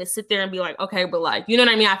willing to sit there and be like, okay, but, like, you know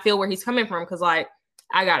what I mean? I feel where he's coming from because, like,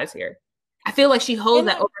 I got us here. I feel like she holds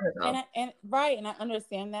that over herself. And I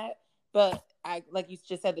understand that. But I, like you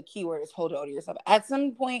just said, the key word is hold it over yourself. At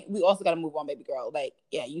some point, we also got to move on, baby girl. Like,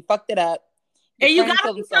 yeah, you fucked it up. And you got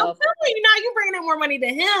to be self-filling. Now you bringing in more money to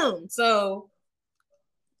him. So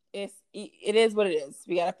it is what it is.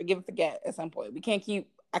 We got to forgive and forget at some point.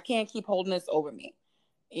 I can't keep holding this over me.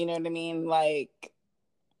 You know what I mean? Like,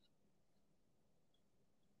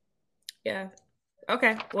 yeah.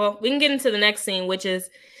 Okay. Well, we can get into the next scene, which is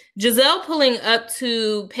Giselle pulling up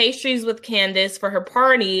to Pastries with Candace for her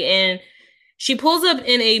party, and she pulls up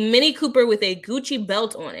in a Mini Cooper with a Gucci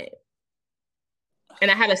belt on it.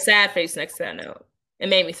 And I had a sad face next to that note. It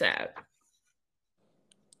made me sad.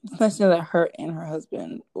 It's nice to know that her and her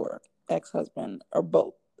husband or ex-husband are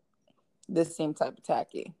both the same type of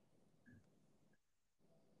tacky.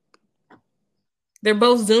 They're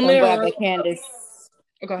both zooming. I'm glad that Candace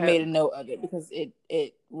made a note of it because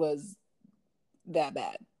it was that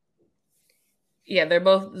bad. Yeah, they're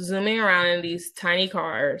both zooming around in these tiny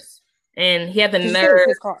cars. And he had the nerve.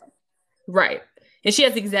 His car. Right. And she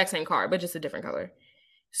has the exact same car, but just a different color.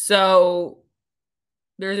 So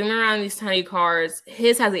they're zooming around in these tiny cars.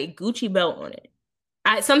 His has a Gucci belt on it.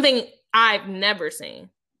 Something I've never seen.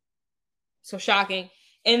 So shocking.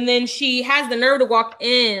 And then she has the nerve to walk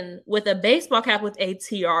in with a baseball cap with a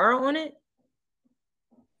tiara on it.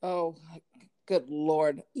 Oh, good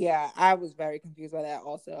Lord. Yeah, I was very confused by that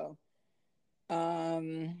also.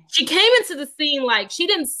 She came into the scene like she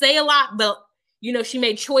didn't say a lot, but you know, she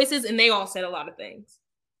made choices and they all said a lot of things.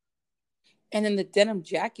 And then the denim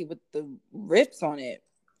jacket with the rips on it.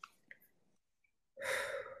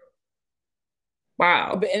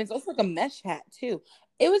 Wow. And it's also like a mesh hat too.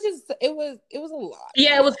 It was a lot.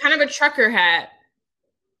 Yeah, it was kind of a trucker hat.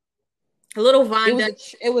 A little Von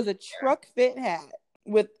It was a truck fit hat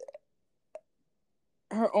with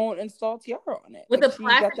her own installed tiara on it. With like a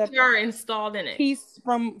plastic tiara installed in it. Piece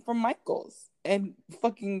from Michaels and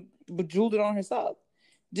fucking bejeweled it on herself.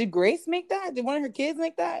 Did Grace make that? Did one of her kids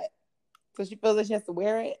make that? So she feels like she has to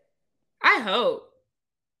wear it? I hope.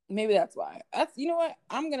 Maybe that's why. You know what?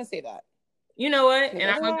 I'm going to say that. You know what? And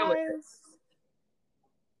I'm going to go with it.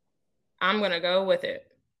 I'm going to go with it.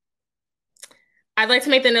 I'd like to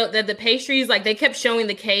make the note that the pastries, like they kept showing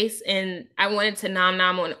the case and I wanted to nom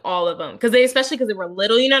on all of them. Especially because they were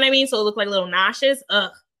little, you know what I mean? So it looked like little noshes.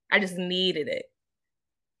 Ugh, I just needed it.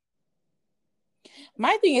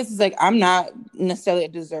 My thing is like, I'm not necessarily a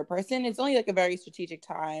dessert person. It's only like a very strategic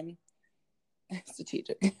time.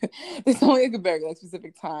 Strategic. It's only like a very like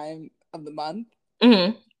specific time of the month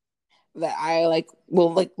that I like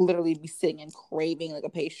will like literally be sitting and craving like a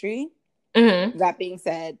pastry. That being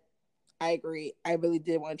said, I agree. I really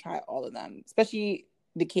did want to try all of them, especially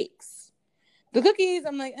the cakes. The cookies,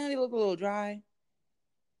 I'm like, they look a little dry.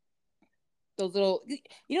 Those little,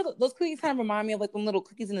 those cookies kind of remind me of like them little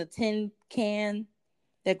cookies in a tin can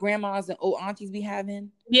that grandmas and old aunties be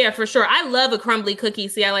having. Yeah, for sure. I love a crumbly cookie.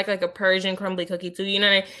 See, I like a Persian crumbly cookie too. You know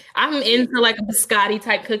what I mean? I'm into like a biscotti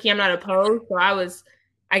type cookie. I'm not opposed. So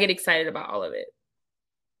I get excited about all of it.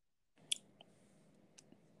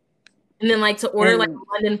 And then like to order like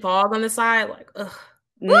London Fog on the side, like, ugh.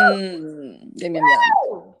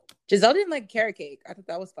 Giselle didn't like carrot cake. I thought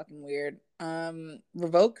that was fucking weird.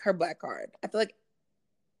 Revoke her black card. I feel like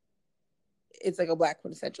it's like a black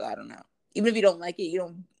quintessential. I don't know. Even if you don't like it, you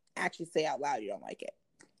don't actually say out loud you don't like it.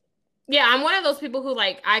 Yeah, I'm one of those people who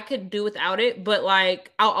like I could do without it, but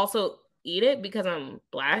like I'll also eat it because I'm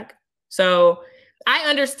black. So I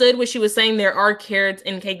understood what she was saying. There are carrots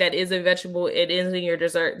in cake that is a vegetable. It is in your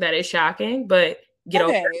dessert. That is shocking, but get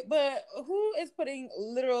over it. But who is putting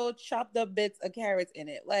literal chopped up bits of carrots in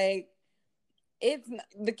it? Like,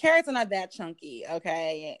 the carrots are not that chunky,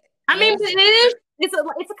 okay? I mean, it is. It's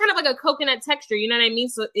a kind of like a coconut texture. You know what I mean?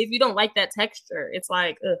 So if you don't like that texture, it's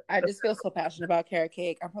like. Ugh. I just feel so passionate about carrot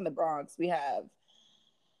cake. I'm from the Bronx. We have,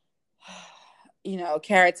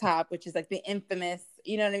 Carrot Top, which is like the infamous.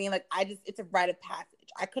 You know what I mean? Like it's a rite of passage.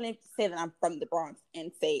 I couldn't say that I'm from the Bronx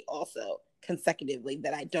and say also consecutively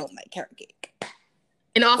that I don't like carrot cake.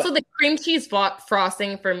 And also the cream cheese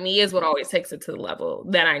frosting for me is what always takes it to the level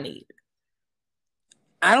that I need.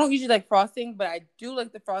 I don't usually like frosting, but I do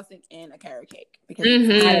like the frosting in a carrot cake because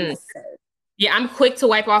it's kind of necessary. Yeah, I'm quick to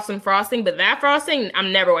wipe off some frosting, but that frosting,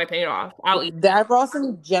 I'm never wiping it off. I'll eat that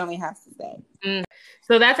frosting generally has to stay.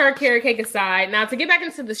 So that's our carrot cake aside. Now to get back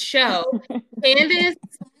into the show, Candace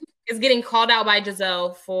is getting called out by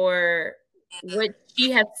Gizelle for what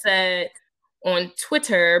she had said on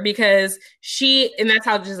Twitter because and that's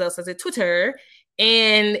how Gizelle says it, Twitter.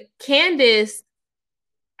 And Candace,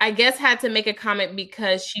 I guess, had to make a comment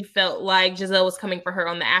because she felt like Gizelle was coming for her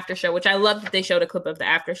on the after show, which I love that they showed a clip of the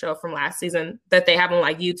after show from last season that they have on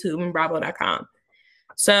like YouTube and Bravo.com.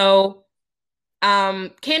 So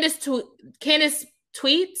Candace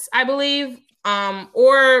tweets, I believe,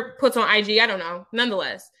 or puts on IG, I don't know.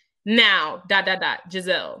 Nonetheless, now, ...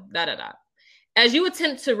 Gizelle, ... As you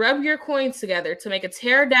attempt to rub your coins together to make a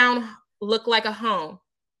tear down look like a home, ...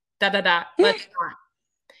 Let's not.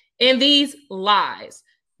 And these lies.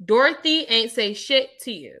 Dorothy ain't say shit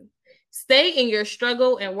to you. Stay in your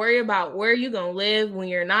struggle and worry about where you gonna live when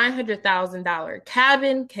your $900,000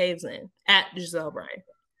 cabin caves in. At Gizelle Bryan.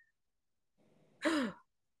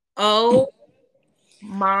 Oh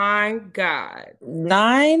my God.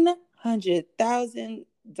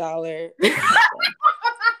 $900,000.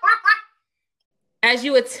 As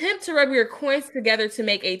you attempt to rub your coins together to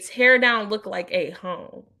make a teardown look like a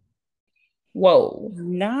home. Whoa.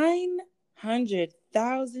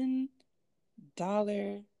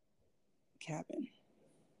 $900,000 cabin.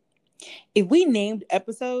 If we named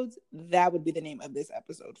episodes, that would be the name of this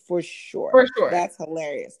episode for sure. For sure. That's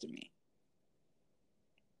hilarious to me.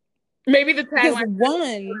 Maybe the tagline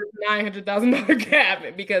one $900,000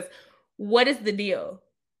 cabin, because what is the deal?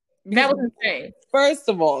 That was insane. First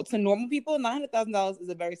of all, to normal people, $900,000 is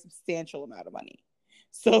a very substantial amount of money.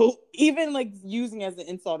 So even like using it as an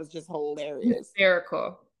insult is just hilarious.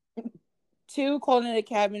 Hysterical. 2, calling it a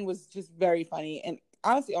cabin was just very funny and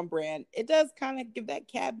honestly on brand. It does kind of give that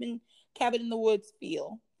cabin in the woods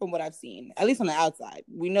feel from what I've seen, at least on the outside.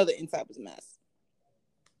 We know the inside was a mess.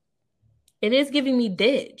 It is giving me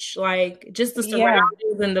ditch, like just the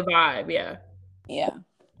surroundings and the vibe. Yeah.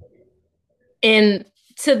 And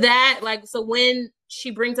to that, like, so when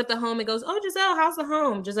she brings up the home and goes, "Oh, Gizelle, how's the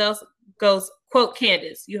home?" Gizelle goes, quote,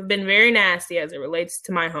 "Candace, you have been very nasty as it relates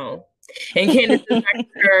to my home." And Candace is back to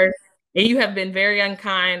her, "And you have been very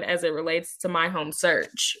unkind as it relates to my home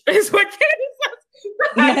search." Is what Candace says.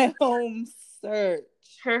 My home search.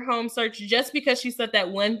 Her home search, just because she said that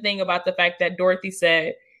one thing about the fact that Dorothy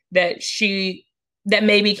said that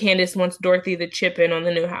maybe Candace wants Dorothy to chip in on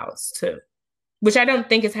the new house too, which I don't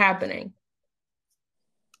think is happening.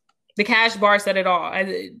 The cash bar said it all.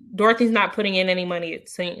 Dorothy's not putting in any money, it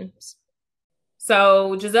seems.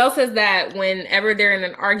 So Gizelle says that whenever they're in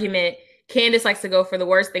an argument, Candace likes to go for the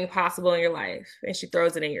worst thing possible in your life, and she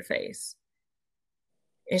throws it in your face.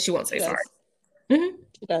 And she won't say sorry. Mm-hmm.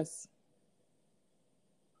 She does.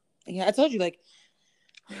 Yeah, I told you, like,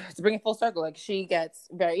 to bring it full circle, like, she gets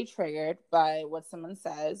very triggered by what someone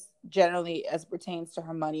says, generally as pertains to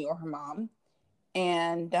her money or her mom,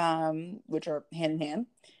 and which are hand in hand.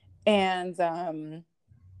 And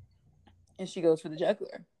she goes for the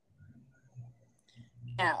jugular.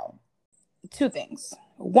 Now, 2 things.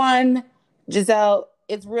 1, Gizelle,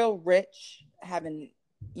 it's real rich having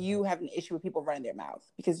an issue with people running their mouth,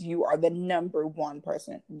 because you are the number 1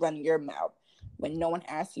 person running your mouth when no one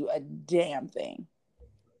asks you a damn thing.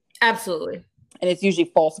 Absolutely. And it's usually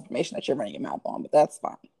false information that you're running your mouth on, but that's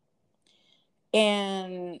fine.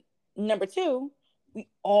 And number 2, we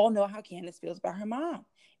all know how Candace feels about her mom.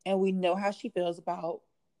 And we know how she feels about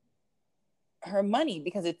her money,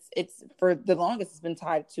 because it's for the longest, it's been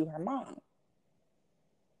tied to her mom.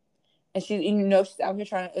 And she's out here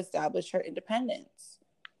trying to establish her independence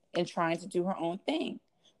and trying to do her own thing.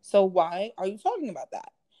 So why are you talking about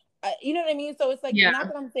that? You know what I mean? So it's like, not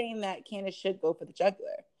that I'm saying that Candace should go for the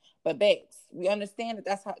jugular, but babes, we understand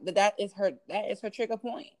that is her trigger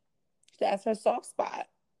point. That's her soft spot.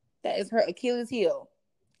 That is her Achilles heel.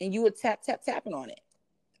 And you were tapping on it.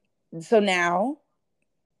 So now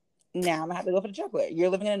I'm gonna have to go for the jugular. You're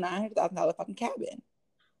living in a $900,000 fucking cabin.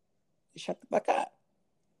 Shut the fuck up.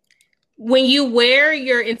 when you wear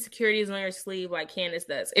your insecurities on your sleeve like Candace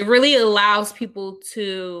does, it really allows people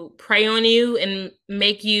to prey on you and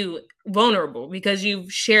make you vulnerable because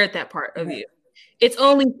you've shared that part of you. It's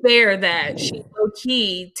only fair that she low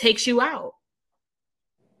key takes you out.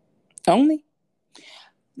 Only.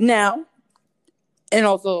 Now, and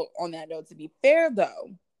also on that note, to be fair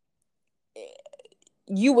though,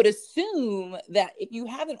 you would assume that if you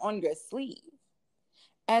have it on your sleeve,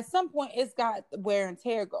 at some point it's got wear and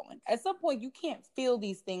tear going. At some point, you can't feel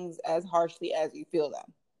these things as harshly as you feel them.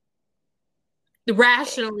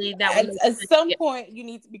 Rationally, that would At some point, you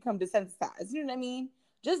need to become desensitized. You know what I mean?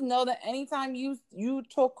 Just know that anytime you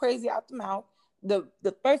talk crazy out the mouth, the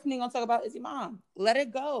first thing you're gonna talk about is your mom. Let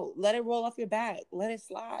it go. Let it roll off your back. Let it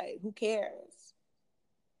slide. Who cares?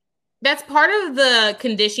 That's part of the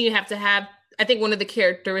condition you have to have. I think one of the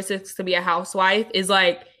characteristics to be a housewife is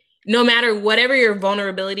like, no matter whatever your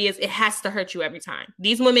vulnerability is, it has to hurt you every time.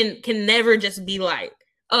 These women can never just be like,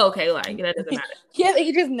 oh, okay, like that doesn't matter. Yeah,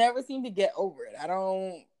 they just never seem to get over it. I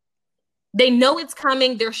don't. They know it's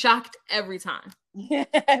coming. They're shocked every time.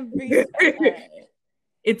 Every time.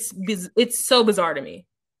 It's so bizarre to me,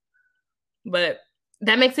 but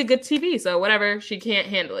that makes it good TV. So whatever, she can't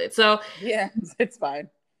handle it. So yeah, it's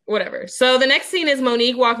fine. Whatever. So the next scene is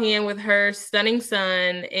Monique walking in with her stunning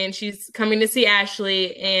son, and she's coming to see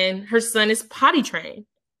Ashley, and her son is potty trained.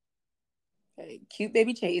 Okay, cute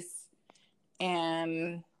baby Chase,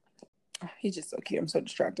 and he's just so cute. I'm so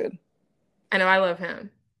distracted. I know, I love him.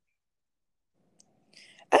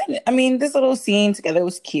 I mean, this little scene together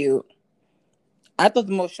was cute. I thought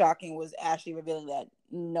the most shocking was Ashley revealing that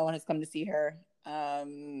no one has come to see her.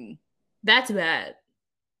 That's bad.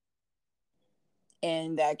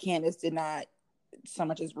 And that Candace did not so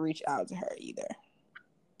much as reach out to her either.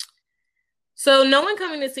 So no one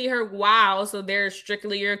coming to see her. Wow. So they're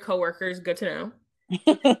strictly your coworkers. Good to know.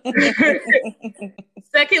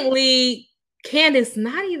 Secondly, Candace,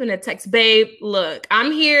 not even a text. Babe, look,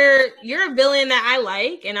 I'm here. You're a villain that I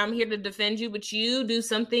like, and I'm here to defend you, but you do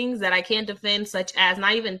some things that I can't defend, such as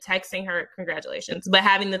not even texting her congratulations, but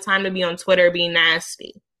having the time to be on Twitter being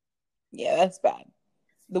nasty. Yeah, that's bad.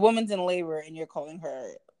 The woman's in labor and you're calling her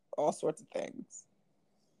all sorts of things.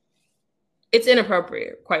 It's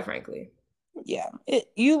inappropriate, quite frankly. Yeah,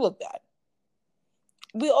 you look bad.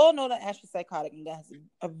 We all know that Ashley's psychotic and that has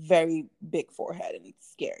a very big forehead and it's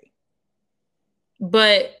scary.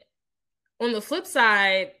 But on the flip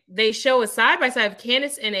side, they show a side-by-side of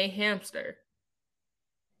Candace and a hamster.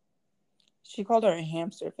 She called her a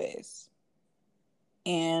hamster face.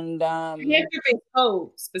 And hamster face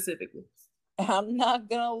hoe, specifically. I'm not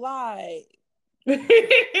gonna lie.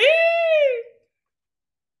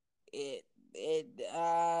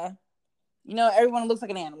 Everyone looks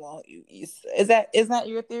like an animal. Is that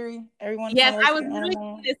your theory? Everyone. Yes, I was literally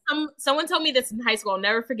someone told me this in high school. I'll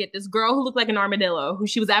never forget this girl who looked like an armadillo, who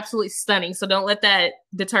she was absolutely stunning. So don't let that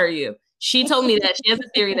deter you. She told me that she has a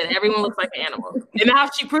theory that everyone looks like an animal. And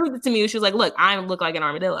how she proved it to me, she was like, look, I look like an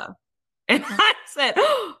armadillo. And I said,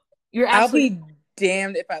 oh, you're absolutely... I'll be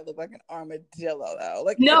damned if I look like an armadillo, though.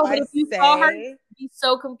 Like, no, but if you saw her, you'd be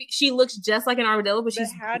so confused. She looks just like an armadillo, but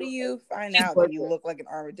she's... How do you find out that you look like an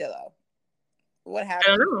armadillo? What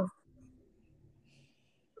happened? I don't know.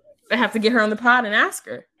 I have to get her on the pod and ask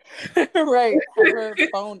her. Right. Have her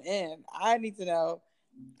phone in. I need to know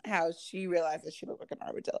how she realized that she looked like an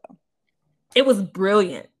armadillo. It was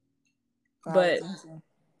brilliant. But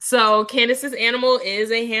so Candace's animal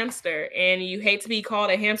is a hamster, and you hate to be called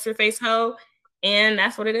a hamster face hoe, and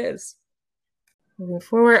that's what it is. Moving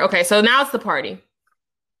forward. Okay, so now it's the party.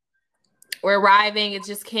 We're arriving. It's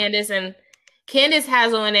just Candace, and Candace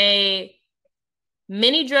has on a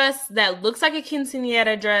mini dress that looks like a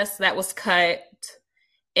quinceañera dress that was cut,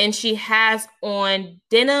 and she has on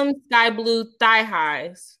denim sky blue thigh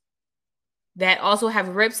highs that also have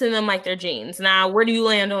rips in them like they're jeans. Now, where do you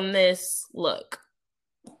land on this look?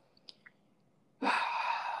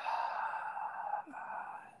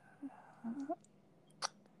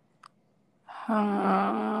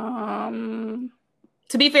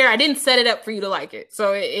 To be fair, I didn't set it up for you to like it.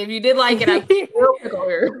 So if you did like it, I'm real quick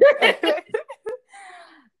over.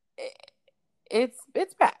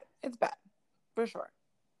 It's bad. It's bad for sure.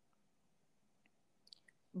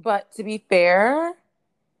 But to be fair,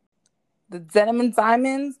 the denim and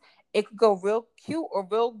diamonds, it could go real cute or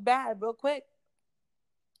real bad real quick.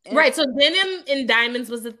 Right. So denim and diamonds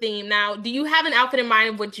was the theme. Now, do you have an outfit in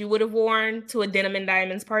mind of what you would have worn to a denim and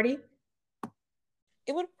diamonds party?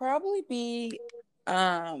 It would probably be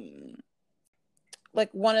like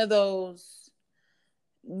one of those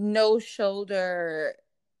no shoulder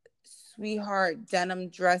sweetheart denim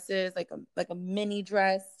dresses, like a mini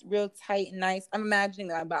dress, real tight and nice. I'm imagining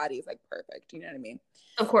that my body is like perfect. You know what I mean?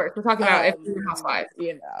 Of course, we're talking about every housewife.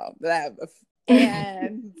 You know that,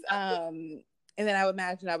 and then I would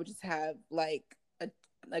imagine I would just have like a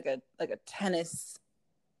tennis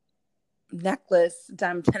necklace,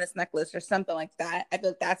 diamond tennis necklace, or something like that. I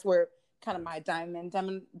feel like that's where kind of my diamond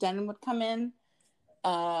denim would come in.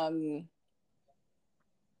 I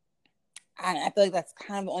feel like that's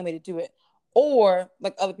kind of the only way to do it. Or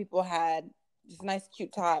like other people had just nice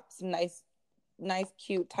cute tops, some nice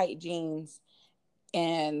cute tight jeans,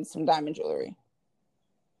 and some diamond jewelry.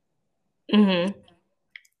 Mm-hmm.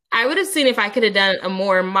 I would have seen if I could have done a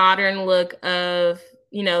more modern look of,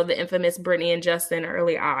 you know, the infamous Britney and Justin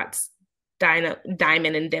early aughts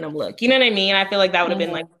diamond and denim look. You know what I mean? I feel like that would have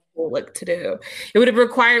been like a cool look to do. It would have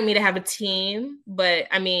required me to have a team, but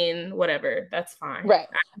I mean, whatever. That's fine. Right.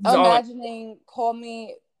 I'm imagining, call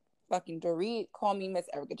me fucking Dorit, call me Miss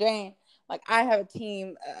Erica Jane. Like, I have a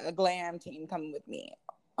team, a glam team coming with me.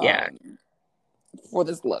 Yeah. For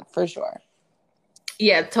this look, for sure.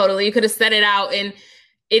 Yeah, totally. You could have set it out, and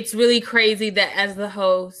it's really crazy that as the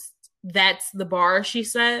host, that's the bar she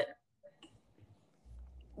set.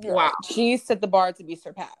 Wow. Right. She set the bar to be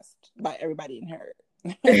surpassed by everybody in her,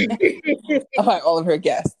 by all of her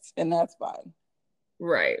guests, and that's fine.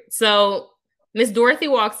 Right. So Miss Dorothy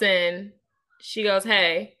walks in. She goes,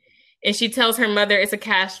 "Hey," and she tells her mother it's a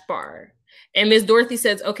cash bar. And Miss Dorothy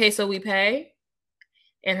says, "Okay, so we pay."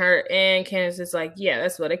 And Candace is like, "Yeah,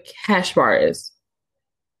 that's what a cash bar is."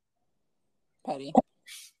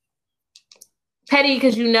 Petty,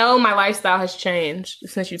 because you know my lifestyle has changed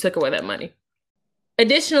since you took away that money.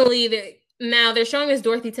 Additionally, now they're showing Miss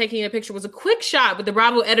Dorothy taking a picture. It was a quick shot with the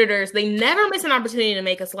Bravo editors. They never miss an opportunity to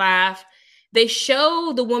make us laugh. They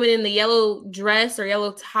show the woman in the yellow dress or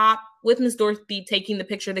yellow top with Miss Dorothy taking the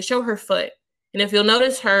picture. They show her foot. And if you'll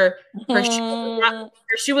notice her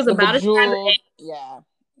shoe was about a size 8. Yeah.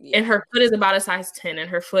 And her foot is about a size 10, and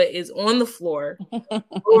her foot is on the floor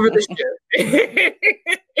over the shoe.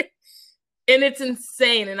 And it's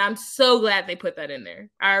insane. And I'm so glad they put that in there.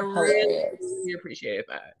 I really appreciated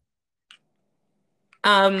that.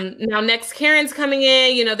 Now next, Karen's coming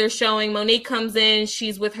in. You know, they're showing Monique comes in.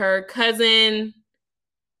 She's with her cousin,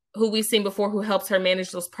 who we've seen before, who helps her manage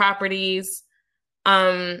those properties.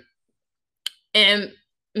 And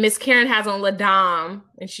Miss Karen has on La Dame,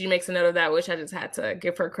 and she makes a note of that, which I just had to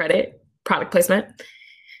give her credit. Product placement.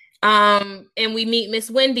 And we meet Miss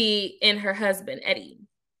Wendy and her husband, Eddie.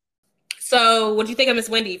 So what do you think of Miss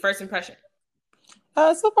Wendy, first impression?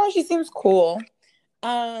 So far she seems cool.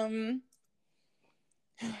 You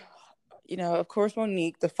know, of course,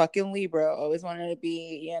 Monique, the fucking Libra, always wanted to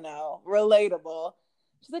be, you know, relatable.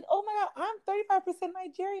 She's like, "Oh my God, I'm 35%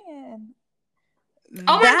 Nigerian."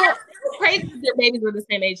 Oh my God, it's crazy that their babies were the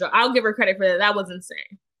same age. I'll give her credit for that. That was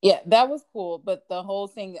insane. Yeah, that was cool. But the whole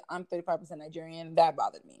thing, I'm 35% Nigerian, that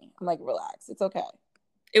bothered me. I'm like, relax. It's okay.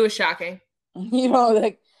 It was shocking. You know,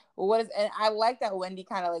 like, and I like that Wendy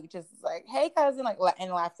kind of like just like, "Hey, cousin," like,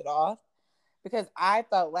 and laughed it off, because I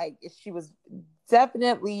felt like she was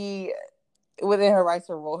definitely within her rights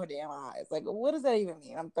to roll her damn eyes. Like, what does that even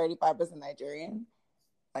mean? I'm 35% Nigerian.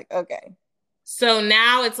 Like, okay. So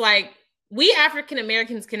now it's like, we African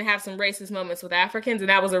Americans can have some racist moments with Africans, and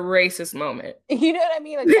that was a racist moment. You know what I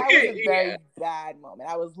mean? Like, that was a very bad moment.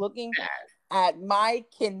 I was looking at my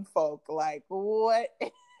kinfolk like, what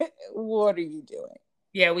are you doing?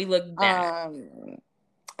 Yeah, we look bad.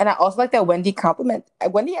 And I also like that Wendy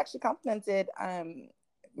actually complimented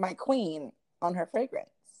my queen on her fragrance.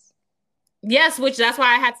 Yes, which that's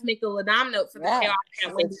why I had to make the La Dame note for the chaos.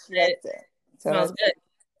 It smells good.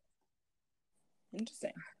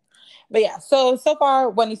 Interesting. But yeah, so far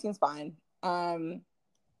Wendy seems fine.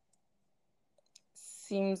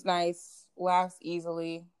 Seems nice, laughs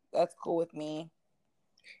easily. That's cool with me.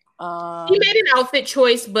 You made an outfit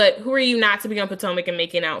choice, but who are you not to be on Potomac and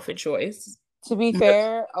make an outfit choice? To be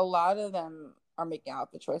fair, a lot of them are making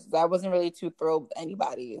outfit choices. I wasn't really too thrilled with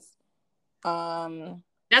anybody's.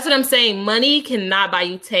 That's what I'm saying. Money cannot buy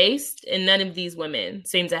you taste, and none of these women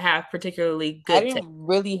seem to have particularly good taste. I didn't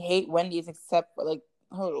really hate Wendy's except for like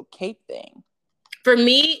her little cape thing. For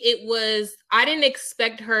me, it was, I didn't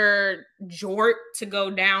expect her jort to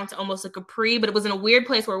go down to almost a capri, but it was in a weird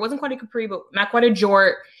place where it wasn't quite a capri, but not quite a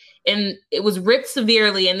jort. And it was ripped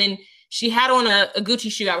severely. And then she had on a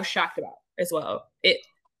Gucci shoe I was shocked about as well.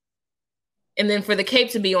 And then for the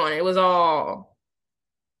cape to be on, it was all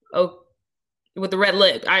with the red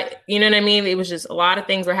lip. You know what I mean? It was just a lot of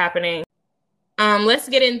things were happening. Let's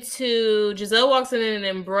get into Giselle walks in an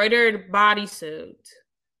embroidered bodysuit.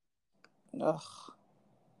 Ugh.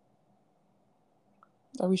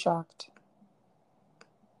 Are we shocked?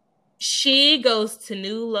 She goes to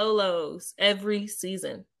new low lows every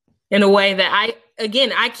season in a way that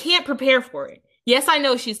I can't prepare for it. Yes, I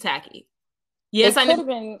know she's tacky. Yes, I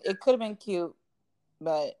know. It could have been cute,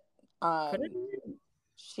 but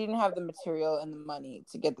she didn't have the material and the money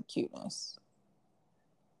to get the cuteness.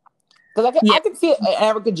 Because I could see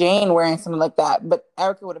Erica Jane wearing something like that, but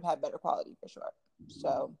Erica would have had better quality for sure.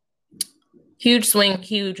 So huge swing,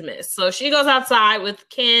 huge miss. So she goes outside with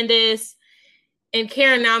Candace and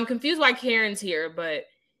Karen. Now I'm confused why Karen's here, but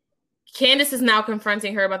Candace is now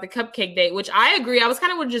confronting her about the cupcake date, which I agree. I was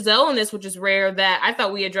kind of with Giselle on this, which is rare that I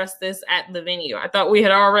thought we addressed this at the venue. I thought we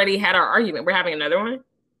had already had our argument. We're having another one?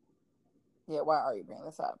 Yeah, why are you bringing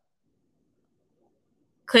this up?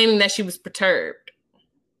 Claiming that she was perturbed.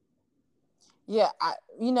 Yeah,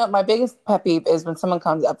 my biggest pet peeve is when someone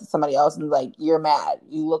comes up to somebody else and like, you're mad.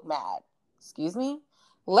 You look mad. Excuse me?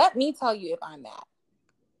 Let me tell you if I'm mad.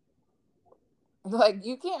 Like,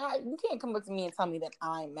 you can't come up to me and tell me that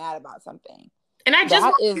I'm mad about something. And I just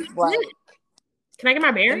can I get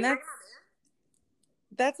my bearings? And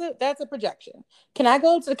that's a projection. Can I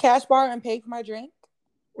go to the cash bar and pay for my drink?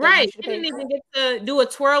 Right. You didn't even get to do a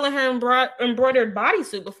twirl in her embroidered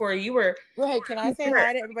bodysuit before you were. Right. Can I say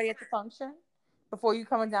hi to everybody at the function before you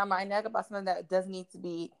coming down my neck about something that doesn't need to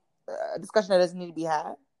be a discussion that doesn't need to be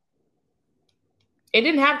had? It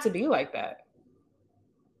didn't have to be like that.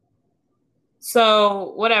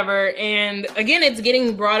 So whatever. And again, it's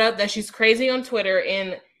getting brought up that she's crazy on Twitter,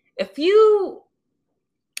 and a few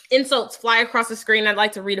insults fly across the screen. I'd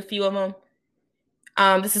like to read a few of them.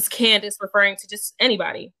 This is Candace referring to just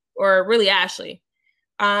anybody, or really Ashley.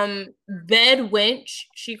 Bed wench,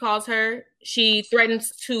 she calls her. She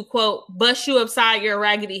threatens to, quote, bust you upside your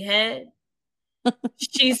raggedy head.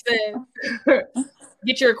 She said,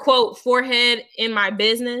 get your, quote, forehead in my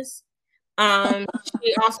business.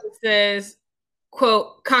 She also says,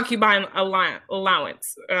 quote, concubine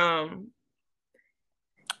allowance. I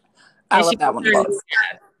love that one.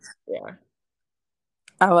 Yeah.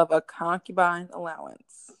 I love a concubine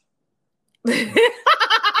allowance.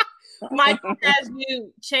 Michael has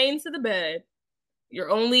you chained to the bed. You're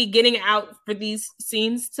only getting out for these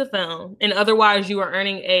scenes to film, and otherwise you are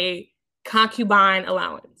earning a concubine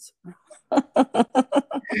allowance.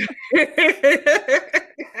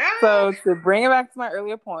 So to bring it back to my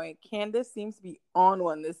earlier point, Candace seems to be on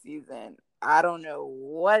one this season. I don't know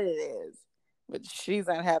what it is, but she's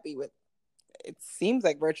unhappy with, it seems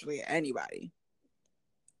like, virtually anybody.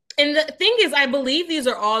 And the thing is, I believe these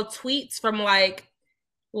are all tweets from like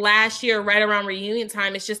last year, right around reunion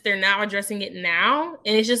time. It's just they're now addressing it now.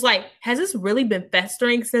 And it's just like, has this really been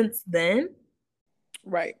festering since then?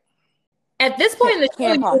 Right. At this point in the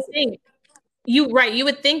show, you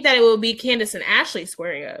would think that it would be Candace and Ashley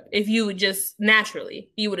squaring up if you would just naturally,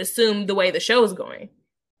 you would assume the way the show is going.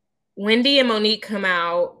 Wendy and Monique come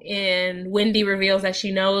out, and Wendy reveals that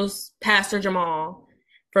she knows Pastor Jamal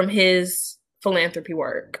from his philanthropy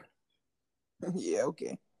work. Yeah,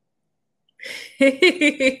 okay.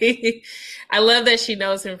 I love that she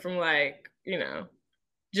knows him from, like,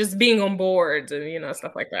 just being on boards and,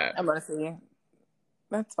 stuff like that. I'm gonna see.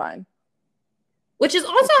 That's fine. Which is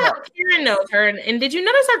also how Karen knows her. And did you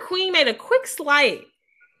notice our queen made a quick slight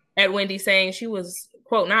at Wendy, saying she was,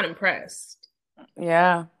 quote, not impressed?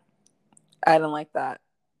 Yeah. I didn't like that.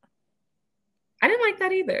 I didn't like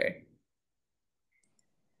that either.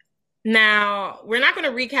 Now, we're not going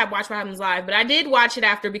to recap Watch What Happens Live, but I did watch it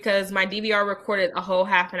after because my DVR recorded a whole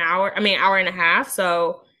hour and a half.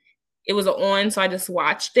 So it was on, so I just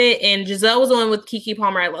watched it. And Giselle was on with Keke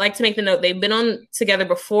Palmer. I like to make the note, they've been on together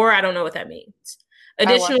before. I don't know what that means.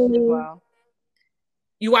 Additionally,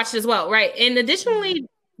 you watched it as well, right? And additionally,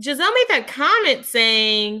 Giselle made that comment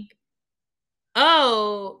saying,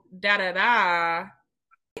 oh, that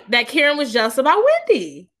Karen was jealous about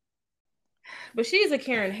Wendy. But she's a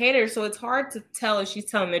Karen hater, so it's hard to tell if she's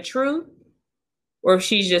telling the truth or if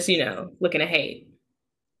she's just, looking to hate.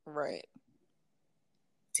 Right.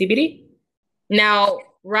 TBD. Now,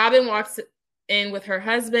 Robin walks in with her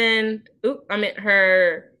husband.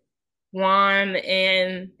 Her Juan,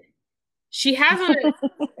 and she has on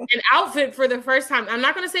an outfit for the first time. I'm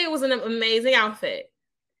not going to say it was an amazing outfit,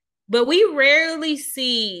 but we rarely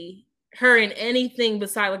see her in anything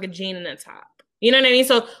besides like a jean and a top. You know what I mean?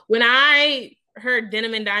 So when I heard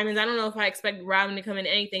denim and diamonds, I don't know if I expect Robin to come in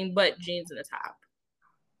anything but jeans and a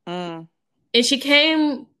top. And she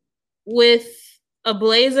came with a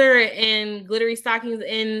blazer and glittery stockings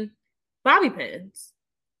and bobby pins.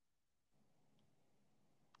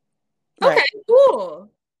 Right. Okay,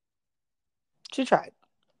 cool. She tried.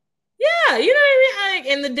 Yeah, you know what I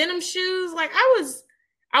mean? And the denim shoes, like I was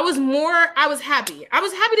I was happy. I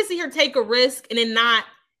was happy to see her take a risk and then not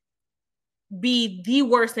be the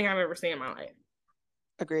worst thing I've ever seen in my life.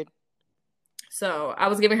 Agreed. So I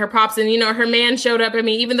was giving her props, and her man showed up. I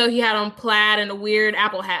mean, even though he had on plaid and a weird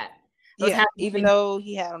apple hat. Yeah, even though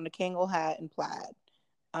he had on the Kangol hat and plaid.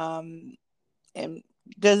 And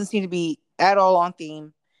doesn't seem to be at all on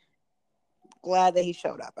theme. Glad that he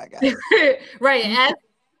showed up, I guess. Right.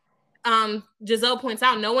 As Giselle points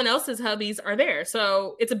out, no one else's hubbies are there.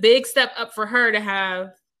 So it's a big step up for her to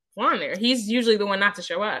have Juan there. He's usually the one not to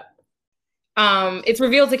show up. It's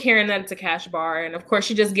revealed to Karen that it's a cash bar, and of course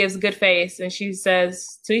she just gives a good face and she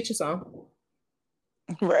says, to each his own.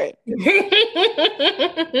 Right.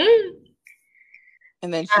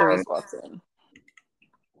 And then Charisse walks in.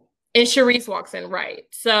 And Charisse walks in, right.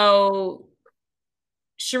 So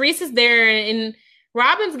Charisse is there, and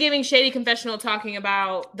Robin's giving shady confessional talking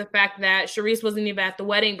about the fact that Charisse wasn't even at the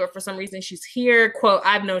wedding, but for some reason she's here. Quote,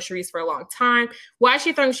 I've known Charisse for a long time. Why is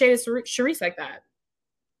she throwing shade at Charisse like that?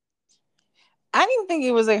 I didn't think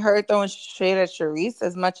it was like her throwing shade at Charisse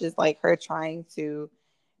as much as like her trying to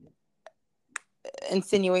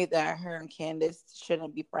insinuate that her and Candace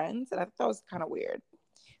shouldn't be friends. And I thought that was kind of weird.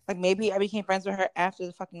 Like, maybe I became friends with her after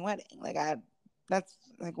the fucking wedding. Like, that's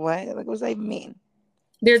like, what? Like, what does that even mean?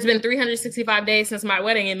 There's been 365 days since my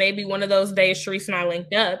wedding, and maybe one of those days Charisse and I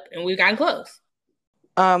linked up and we've gotten close.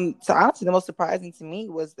 So honestly, the most surprising to me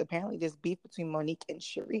was apparently this beef between Monique and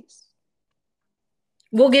Charisse.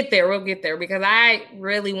 We'll get there because I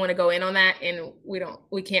really want to go in on that, and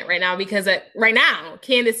we can't right now because right now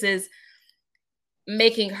Candace is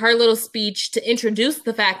making her little speech to introduce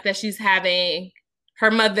the fact that she's having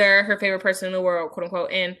her mother, her favorite person in the world, quote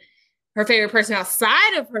unquote, and her favorite person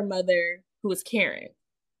outside of her mother, who is Karen.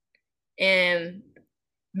 And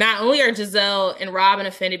not only are Giselle and Robin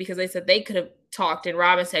offended because they said they could have talked, and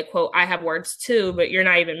Robin said, quote, I have words too, but you're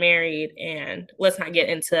not even married, and let's not get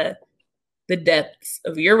into the depths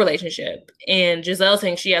of your relationship. And Giselle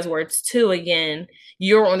saying she has words too, again,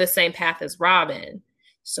 you're on the same path as Robin.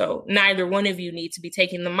 So neither one of you need to be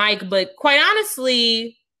taking the mic. But quite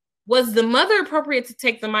honestly, was the mother appropriate to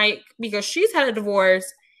take the mic? Because she's had a divorce,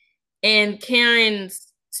 and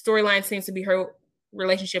Karen's storyline seems to be her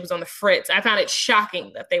relationship is on the fritz. I found it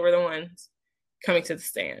shocking that they were the ones coming to the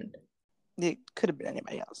stand. It could have been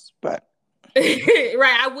anybody else, but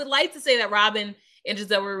right. I would like to say that Robin and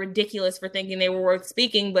Giselle were ridiculous for thinking they were worth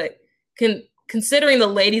speaking, but considering the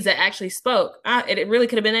ladies that actually spoke, it really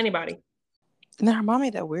could have been anybody. And then her mom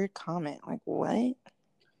made that weird comment. Like, what?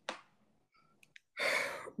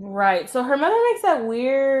 Right. So her mother makes that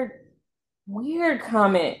weird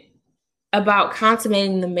comment about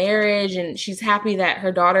consummating the marriage, and she's happy that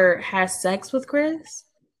her daughter has sex with Chris.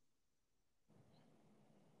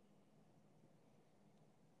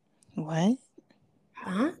 What?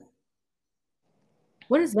 Huh?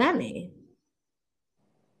 What does that mean?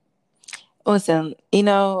 Listen,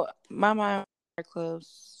 my mom are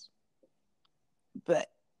close, but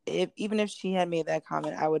even if she had made that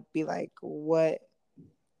comment, I would be like, what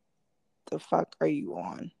the fuck are you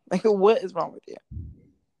on? Like, what is wrong with you?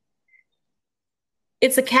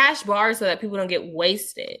 It's a cash bar so that people don't get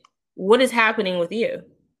wasted. What is happening with you?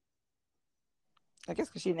 I guess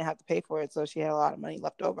because she didn't have to pay for it, so she had a lot of money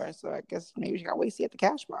left over. So I guess maybe she got wasted at the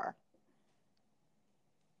cash bar.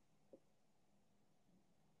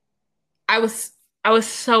 I was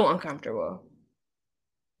so uncomfortable.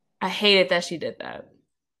 I hated that she did that.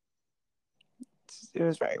 It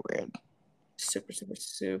was very weird. Super, super,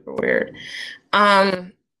 super weird.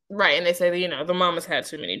 Right, and they say that, the mama's had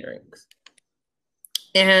too many drinks.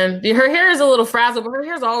 And her hair is a little frazzled, but her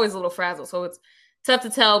hair is always a little frazzled, so it's tough to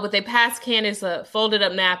tell. But they pass Candace a folded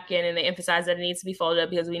up napkin, and they emphasize that it needs to be folded up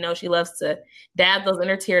because we know she loves to dab those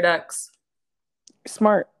inner tear ducts.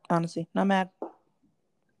 Smart, honestly. Not mad.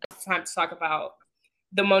 It's time to talk about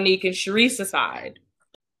the Monique and Charisse side.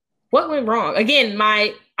 What went wrong? Again,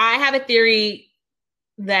 I have a theory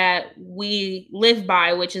that we live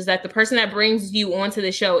by, which is that the person that brings you onto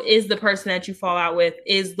the show is the person that you fall out with,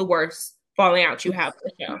 is the worst falling out you have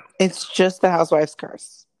with the show. It's just the housewives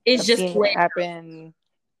curse. It's just the way it happen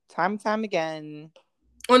time and time again.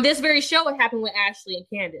 On this very show, it happened with Ashley and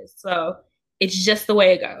Candace. So it's just the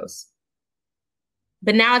way it goes.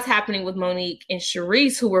 But now it's happening with Monique and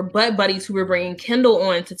Charisse, who were butt buddies, who were bringing Kendall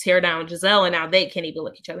on to tear down Giselle, and now they can't even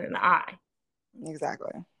look each other in the eye. Exactly.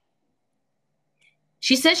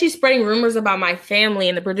 She said she's spreading rumors about my family,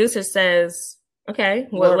 and the producer says, okay,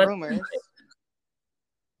 well, what rumors?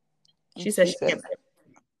 She says she can't.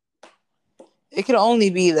 It could only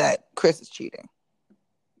be that Chris is cheating.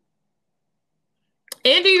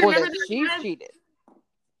 And do you remember that she's cheated?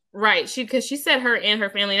 Right. Because she said her and her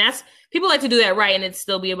family. And that's people like to do that, right? And it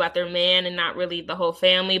still be about their man and not really the whole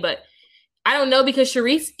family. But I don't know because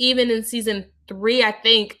Charisse, even in season 3, I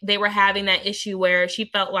think they were having that issue where she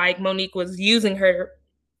felt like Monique was using her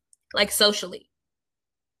like socially.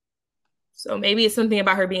 So maybe it's something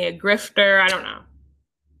about her being a grifter. I don't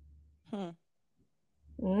know.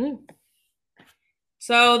 Mm.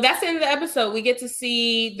 So that's the end of the episode. We get to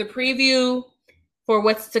see the preview for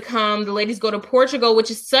what's to come. The ladies go to Portugal, which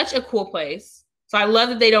is such a cool place. So I love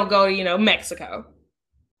that they don't go to, Mexico.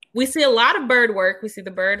 We see a lot of bird work. We see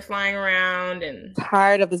the bird flying around and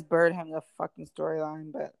tired of this bird having a fucking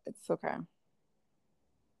storyline, but it's okay.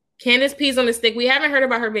 Candace pees on the stick. We haven't heard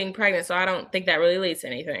about her being pregnant, so I don't think that really leads to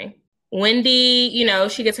anything. Wendy,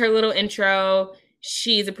 she gets her little intro.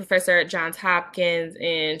 She's a professor at Johns Hopkins,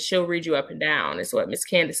 and she'll read you up and down, is what Miss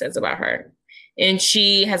Candace says about her. And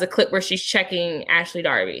she has a clip where she's checking Ashley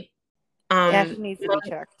Darby. Ashley needs to be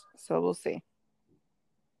checked, so we'll see.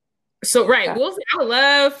 So, right, I would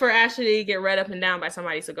love for Ashley to get read up and down by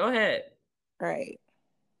somebody, so go ahead. Right.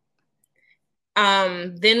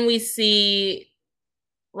 Then we see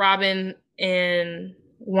Robin and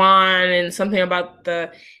Juan and something about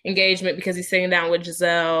the engagement because he's sitting down with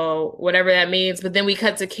Giselle, whatever that means. But then we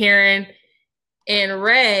cut to Karen and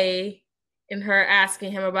Ray and her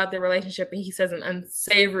asking him about their relationship, and he says an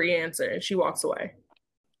unsavory answer, and she walks away.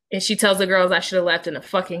 And she tells the girls I should have left in a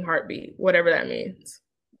fucking heartbeat, whatever that means.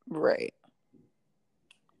 Right.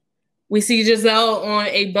 We see Giselle on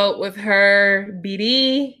a boat with her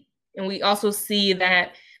BD, and we also see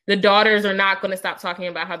that the daughters are not going to stop talking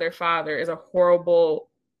about how their father is a horrible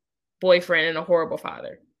boyfriend and a horrible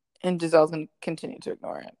father. And Giselle's going to continue to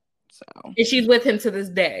ignore it. So. And she's with him to this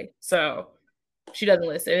day. So she doesn't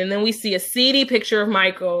listen. And then we see a seedy picture of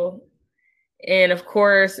Michael. And of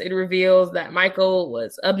course, it reveals that Michael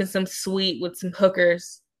was up in some suite with some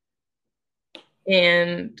hookers.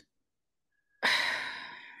 And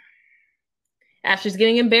Ashley's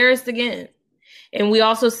getting embarrassed again. And we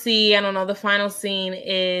also see, the final scene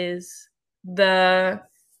is the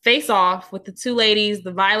face-off with the two ladies,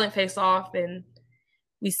 the violent face-off, and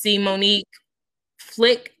we see Monique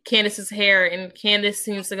flick Candace's hair, and Candace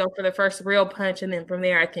seems to go for the first real punch, and then from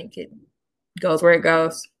there, I think it goes where it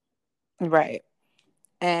goes. Right.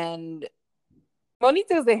 And Monique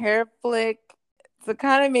does the hair flick to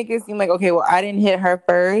kind of make it seem like, okay, well, I didn't hit her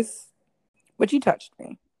first, but you touched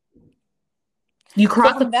me. You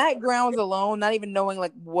crossed from that grounds alone, not even knowing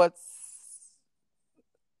like what's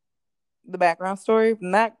the background story,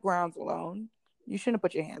 from that grounds alone, you shouldn't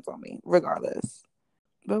put your hands on me, regardless.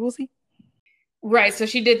 But we'll see. Right, so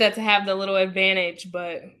she did that to have the little advantage,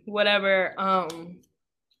 but whatever.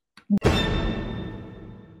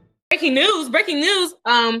 Breaking news.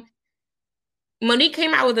 Monique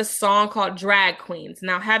came out with a song called Drag Queens.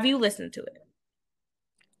 Now, have you listened to it?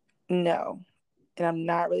 No, and I'm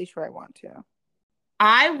not really sure I want to.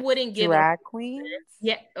 I wouldn't give Drag Queens?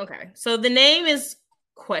 Yeah, okay. So the name is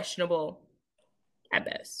questionable at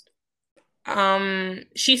best.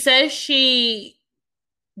 She says she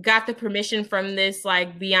got the permission from this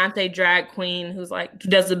like Beyonce drag queen who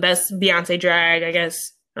does the best Beyonce drag, I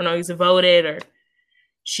guess. I don't know, he's voted or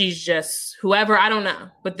she's just whoever, I don't know.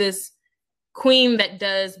 But this queen that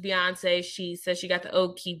does Beyonce, she says she got the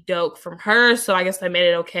okie doke from her. So I guess they made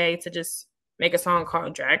it okay to just make a song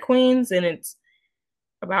called Drag Queens, and it's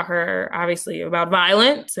about her, obviously, about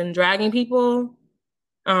violence and dragging people.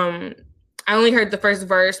 I only heard the first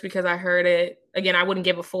verse because I heard it. Again, I wouldn't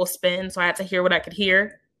give a full spin, so I had to hear what I could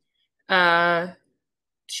hear.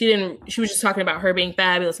 She was just talking about her being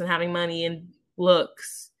fabulous and having money and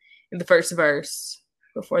looks in the first verse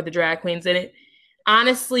before the drag queens in it.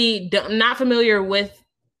 Honestly, I'm not familiar with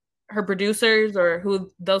her producers or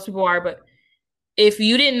who those people are, but if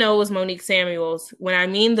you didn't know it was Monique Samuels, when I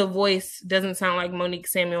mean the voice doesn't sound like Monique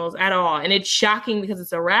Samuels at all. And it's shocking because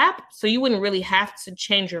it's a rap, so you wouldn't really have to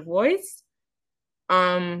change your voice.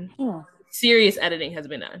 Serious editing has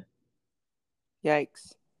been done.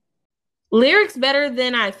 Yikes. Lyrics better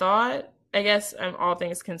than I thought, I guess, all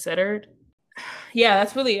things considered. Yeah,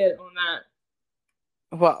 that's really it on that.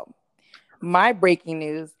 Well, my breaking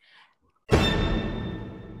news.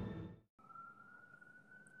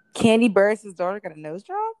 Kandi Burruss' daughter got a nose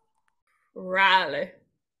job? Riley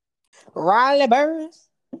Burruss.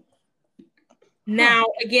 Now,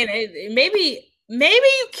 again, maybe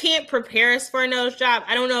you can't prepare us for a nose job.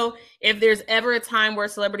 I don't know if there's ever a time where a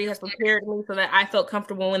celebrity has prepared me so that I felt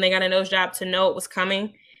comfortable when they got a nose job to know it was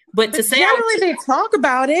coming. But to say generally they talk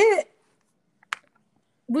about it.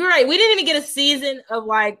 We're right. We didn't even get a season of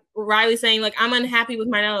like Riley saying like I'm unhappy with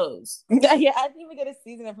my nose. Yeah, I didn't even get a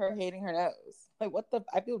season of her hating her nose. Like, what the?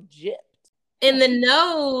 I feel gypped. In the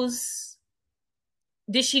nose,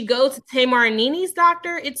 did she go to Tamar and Nini's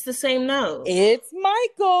doctor? It's the same nose. It's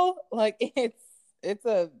Michael. Like, it's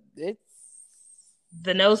the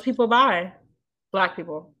nose people buy. Black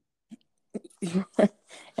people.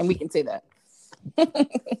 And we can say that.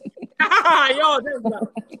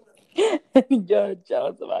 Yo,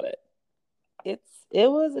 jealous about it. It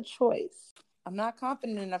was a choice. I'm not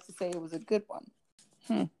confident enough to say it was a good one.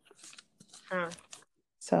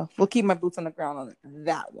 So we'll keep my boots on the ground on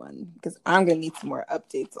that one because I'm gonna need some more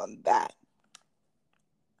updates on that.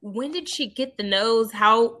 When did she get the nose?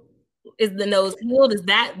 How is the nose healed? Is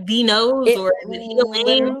that the nose or is it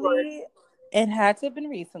healing? It had to have been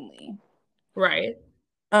recently. Right.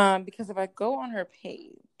 Because if I go on her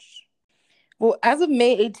page, well, as of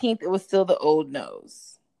May 18th, it was still the old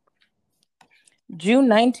nose. June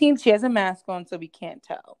 19th, she has a mask on, so we can't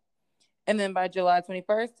tell. And then by July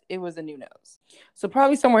 21st, it was a new nose. So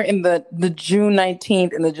probably somewhere in the June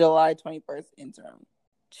 19th and the July 21st interim.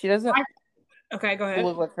 She doesn't okay, go ahead.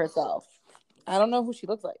 look like herself. I don't know who she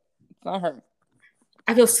looks like. It's not her.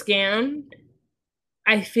 I feel scammed.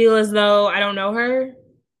 I feel as though I don't know her.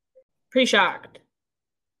 Pretty shocked.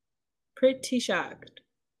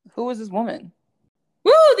 Who is this woman?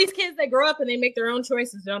 Woo! These kids, they grow up and they make their own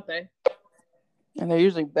choices, don't they? And they're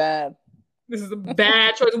usually bad. This is a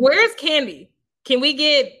bad choice. Where's Candy? Can we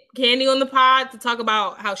get Candy on the pod to talk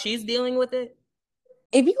about how she's dealing with it?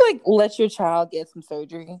 If you let your child get some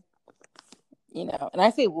surgery, and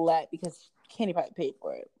I say let because Candy probably paid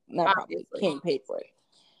for it. Not probably. Candy paid for it.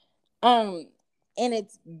 And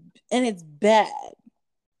it's bad.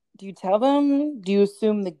 Do you tell them? Do you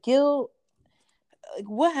assume the guilt? Like,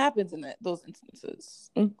 what happens in those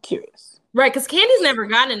instances? I'm curious. Right, because Candy's never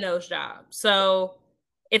gotten a nose job, so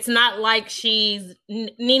it's not like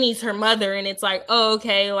Nini's her mother, and it's like, oh,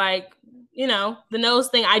 okay, the nose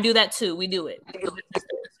thing. I do that too. We do it.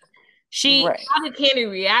 Right. How did Candy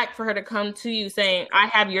react for her to come to you saying, "I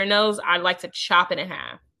have your nose. I'd like to chop it in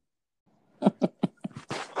half"?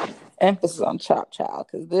 Emphasis on chop, child,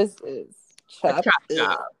 because this is chop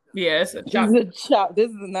job. Yeah, it's a chop. This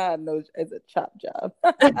is not a nose. It's a chop job.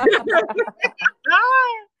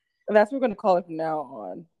 That's what we're going to call it from now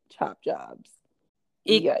on. Chop jobs.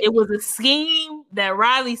 It was a scheme that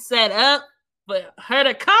Riley set up for her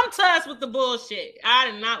to come to us with the bullshit.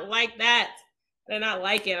 I did not like that. I did not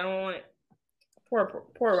like it. I don't want it.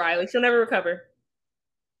 Poor Riley. She'll never recover.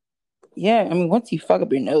 Yeah, I mean, once you fuck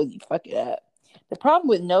up your nose, you fuck it up. The problem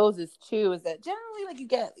with noses, too, is that generally, you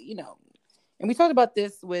get, and we talked about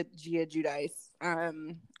this with Gia Giudice,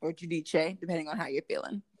 or Giudice, depending on how you're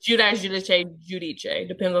feeling. Giudice,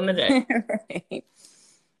 depends on the day.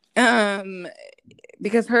 Right.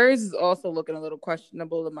 Because hers is also looking a little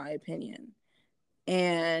questionable, in my opinion.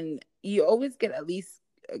 And you always get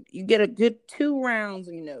you get a good 2 rounds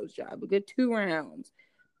on your nose job, a good 2 rounds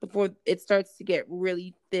before it starts to get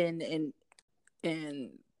really thin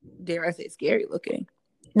and dare I say scary looking.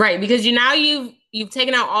 Right, because you've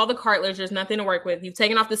taken out all the cartilage. There's nothing to work with. You've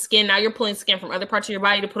taken off the skin. Now you're pulling skin from other parts of your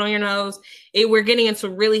body to put on your nose. We're getting into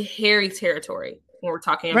really hairy territory when we're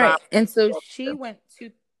talking about. Right, and so she went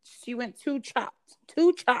 2 chops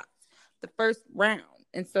the first round,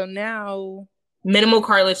 and so now minimal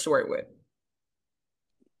cartilage to work with.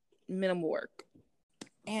 Minimal work.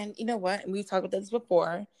 And you know what? We've talked about this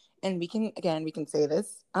before, and we can say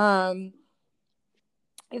this.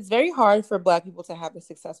 It's very hard for Black people to have a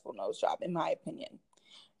successful nose job, in my opinion.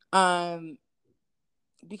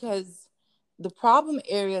 Because the problem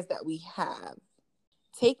areas that we have,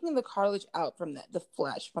 taking the cartilage out from the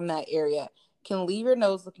flesh from that area can leave your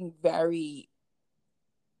nose looking very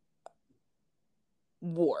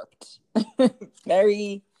warped,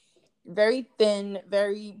 very, very thin,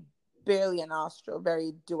 very barely a nostril,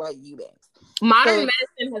 very Dwight Eubanks. Modern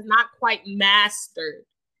medicine has not quite mastered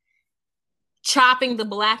chopping the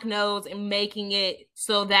Black nose and making it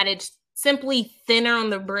so that it's simply thinner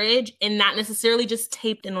on the bridge and not necessarily just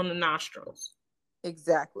taped in on the nostrils.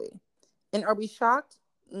 Exactly. And are we shocked?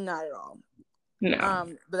 Not at all.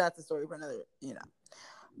 No. But that's a story for another,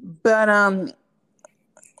 But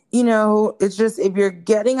it's just if you're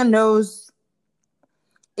getting a nose,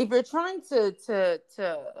 if you're trying to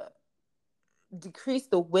decrease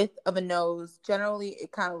the width of a nose, generally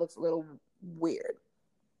it kind of looks a little weird.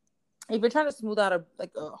 If you're trying to smooth out a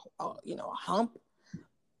hump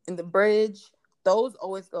in the bridge, those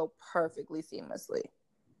always go perfectly seamlessly.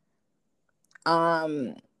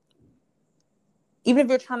 Even if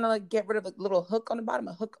you're trying to get rid of a little hook on the bottom,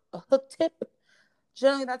 a hook tip,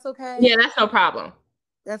 generally that's okay. Yeah, that's no problem.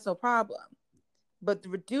 That's no problem. but the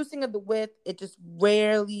reducing of the width, it just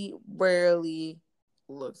rarely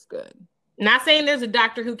looks good. Not saying there's a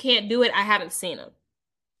doctor who can't do it. I haven't seen him.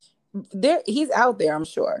 He's out there, I'm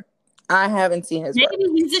sure. I haven't seen his Maybe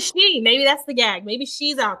work. he's a she. Maybe that's the gag. Maybe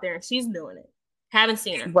she's out there and she's doing it. Haven't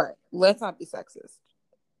seen her. Right. Let's not be sexist.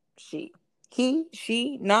 She, he,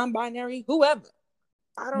 she, non-binary, whoever.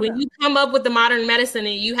 I don't know. When you come up with the modern medicine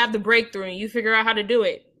and you have the breakthrough and you figure out how to do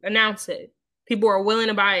it, announce it. People are willing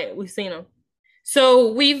to buy it. We've seen them.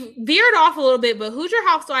 So we've veered off a little bit, but who's your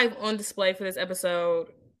housewife on display for this episode?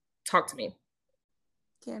 Talk to me.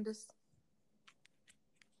 Candace.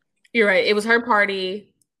 You're right. It was her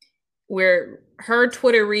party where her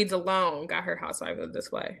Twitter reads alone got her housewife on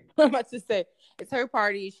display. I'm about to say, it's her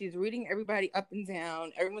party. She's reading everybody up and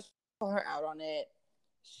down. Everyone's calling her out on it.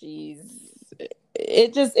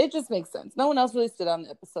 It just makes sense. No one else really stood on the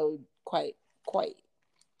episode quite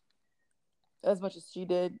as much as she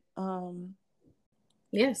did.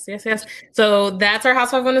 Yes. So that's our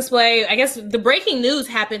housewife on display. I guess the breaking news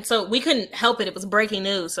happened, so we couldn't help it. It was breaking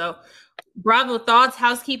news. So Bravo thoughts,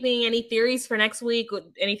 housekeeping, any theories for next week?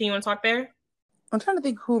 Anything you want to talk there? I'm trying to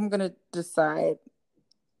think who I'm gonna decide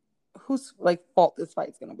whose fault this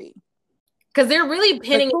fight's gonna be. Because they're really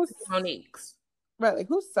pinning Monique's. Right,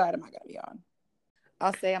 whose side am I gonna be on?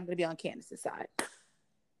 I'll say I'm gonna be on Candace's side.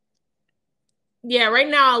 Yeah, right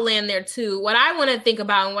now I'll land there too. What I want to think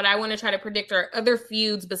about and what I want to try to predict are other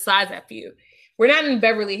feuds besides that feud. We're not in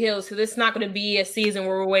Beverly Hills, so this is not going to be a season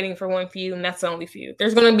where we're waiting for one feud and that's the only feud.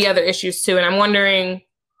 There's going to be other issues too, and I'm wondering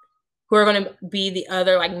who are going to be the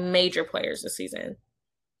other major players this season.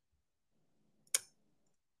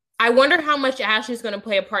 I wonder how much Ashley's going to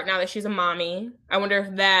play a part now that she's a mommy. I wonder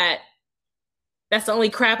if that's the only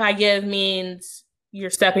crap I give means you're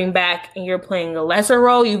stepping back and you're playing a lesser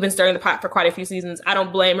role. You've been stirring the pot for quite a few seasons. I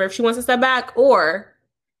don't blame her if she wants to step back. Or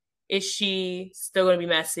is she still going to be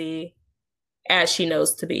messy as she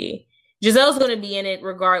knows to be? Giselle's going to be in it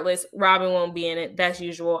regardless. Robin won't be in it. That's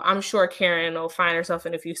usual. I'm sure Karen will find herself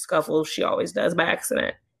in a few scuffles. She always does by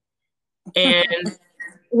accident. And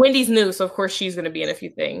Wendy's new, so of course she's going to be in a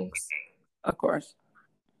few things. Of course.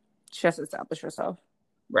 She has to establish herself.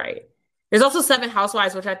 Right. There's also 7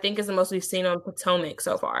 Housewives, which I think is the most we've seen on Potomac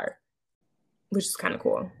so far, which is kind of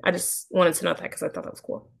cool. I just wanted to note that because I thought that was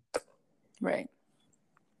cool. Right.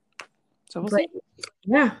 So we'll see.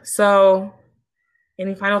 Yeah. So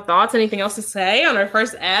any final thoughts? Anything else to say on our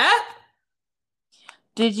first app?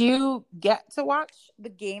 Did you get to watch the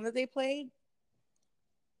game that they played?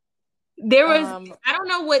 There was, I don't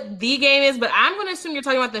know what the game is, but I'm going to assume you're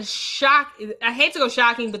talking about the shock. I hate to go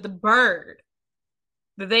shocking, but the bird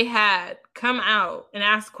that they had come out and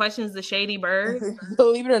ask questions, the shady bird.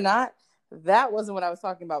 Believe it or not, that wasn't what I was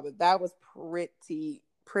talking about, but that was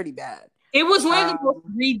pretty bad. It was one of the most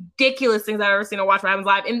ridiculous things I've ever seen on Watch What Happens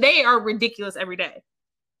Live, and they are ridiculous every day.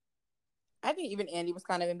 I think even Andy was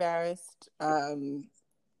kind of embarrassed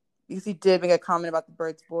because he did make a comment about the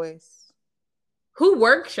bird's voice. Who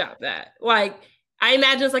workshopped that? I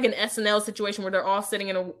imagine it's like an SNL situation where they're all sitting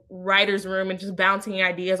in a writer's room and just bouncing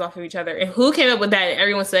ideas off of each other. And who came up with that? And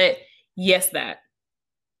everyone said, yes, that.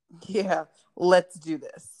 Yeah, let's do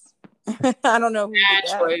this. I don't know who did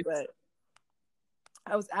that, but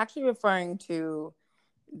I was actually referring to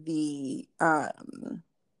the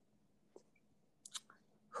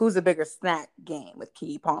Who's a Bigger Snack game with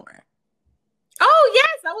Keke Palmer. Oh,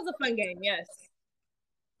 yes, that was a fun game, yes.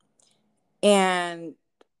 And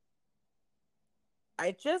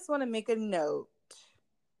I just want to make a note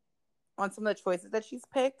on some of the choices that she's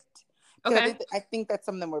picked. Okay. I think that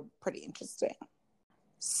some of them were pretty interesting.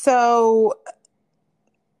 So,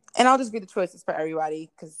 and I'll just read the choices for everybody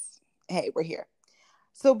because, hey, we're here.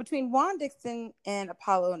 So between Juan Dixon and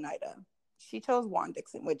Apollo Oneida, she chose Juan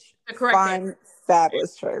Dixon, which fine,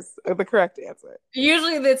 fabulous choice. The correct answer.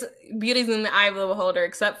 Usually that's beauty's in the eye of the beholder,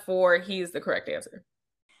 except for he's the correct answer.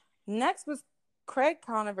 Next was Craig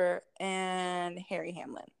Conover and Harry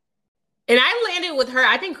Hamlin. And I landed with her.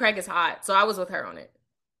 I think Craig is hot, so I was with her on it.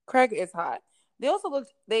 Craig is hot.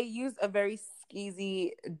 They used a very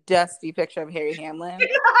skeezy, dusty picture of Harry Hamlin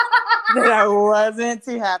that I wasn't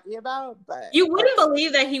too happy about. But you wouldn't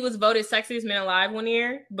believe that he was voted sexiest man alive one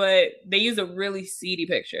year, but they used a really seedy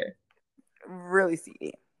picture. Really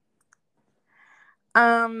seedy.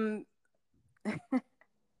 Then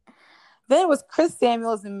it was Chris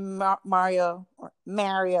Samuels and Mario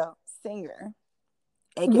Singer,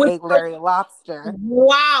 aka Larry Lobster.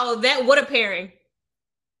 Wow, what a pairing.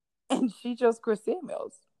 And she chose Chris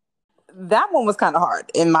Samuels. That one was kind of hard,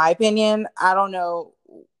 in my opinion. I don't know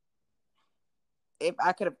if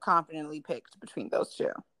I could have confidently picked between those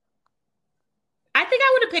two. I think I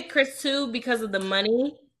would have picked Chris too because of the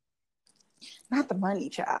money. Not the money,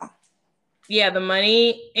 child. Yeah, the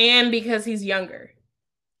money, and because he's younger.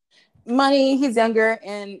 Money, he's younger,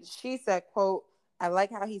 and she said, quote, I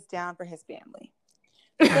like how he's down for his family.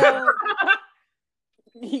 So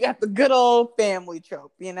you got the good old family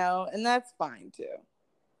trope, you know, and that's fine too.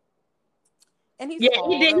 And he's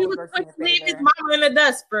tall, he did. He was works quick in to leave your his favor. mama in the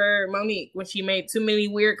dust for Monique when she made too many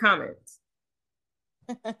weird comments.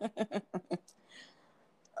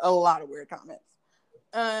 A lot of weird comments.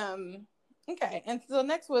 Okay, and so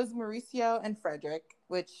next was Mauricio and Frederick,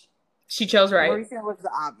 which she chose right. Mauricio was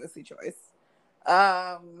the obviously choice.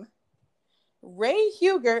 Ray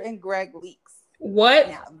Huger and Greg Leakes. What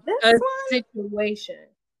now, a situation.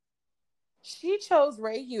 She chose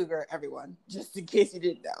Ray Huger, everyone, just in case you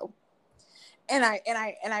didn't know. And I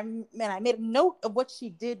made a note of what she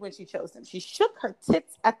did when she chose him. She shook her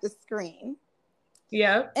tits at the screen.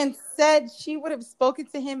 Yeah. And said she would have spoken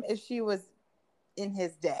to him if she was in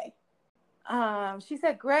his day. She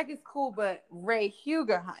said Greg is cool, but Ray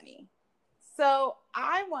Huger, honey. So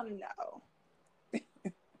I want to know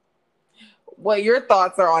what your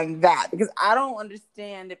thoughts are on that, because I don't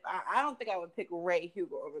understand. I don't think I would pick Ray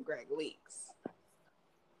Huger over Greg Leakes.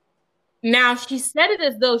 Now she said it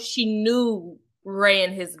as though she knew Ray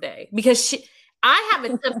in his day, because I have a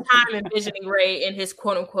tough time envisioning Ray in his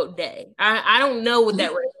quote unquote day. I don't know what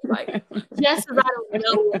that Ray is like. Just as I don't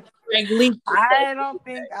know what Greg Leakes. I don't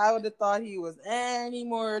think I would have thought he was any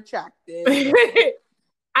more attractive.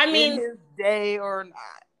 I mean, in his day or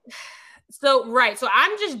not. So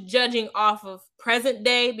I'm just judging off of present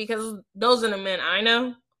day because those are the men I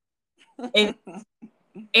know.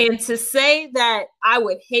 And to say that I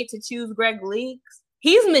would hate to choose Greg Leakes,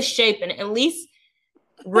 he's misshapen. At least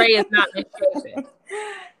Ray is not misshapen.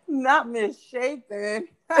 Not misshapen.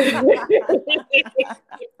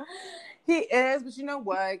 He is, but you know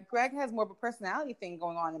what? Greg has more of a personality thing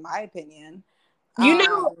going on, in my opinion. You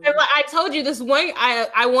know, I told you this one.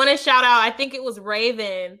 I want to shout out. I think it was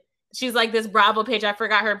Raven. She's like this Bravo page. I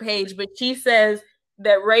forgot her page, but she says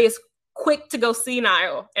that Ray is quick to go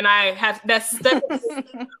senile, and I have that's stuck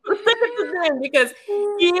because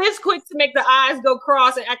he is quick to make the eyes go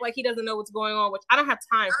cross and act like he doesn't know what's going on, which I don't have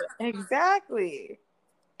time for. Exactly.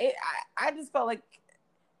 I just felt like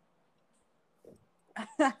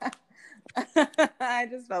I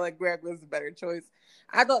just felt like Greg was the better choice.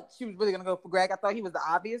 I thought she was really gonna go for Greg. I thought he was the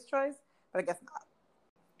obvious choice, but I guess not.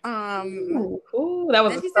 Ooh, that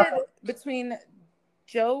was. And she said between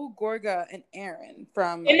Joe Gorga and Aaron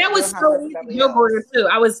from, and that was so easy. Joe Gorga too.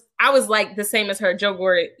 I was like the same as her. Joe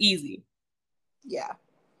Gorga, easy. Yeah.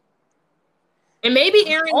 And maybe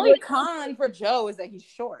Aaron. Only con for Joe is that he's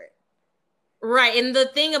short. Right, and the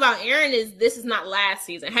thing about Aaron is this is not last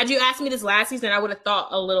season. Had you asked me this last season, I would have thought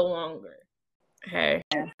a little longer. Okay.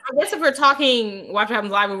 I guess if we're talking Watch What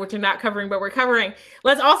Happens Live, which we're not covering, but we're covering,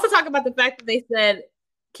 let's also talk about the fact that they said,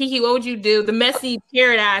 Kiki, what would you do? The messy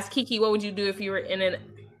parrot asked, Kiki, what would you do if you were in an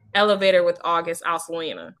elevator with August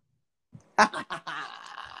Alsina? I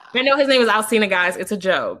know his name is Alsina, guys. It's a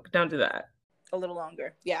joke. Don't do that. A little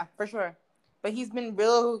longer. Yeah, for sure. But he's been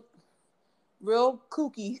real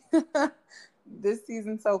kooky this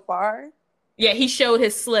season so far. Yeah, he showed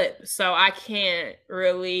his slip, so I can't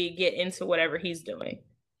really get into whatever he's doing.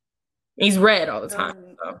 He's red all the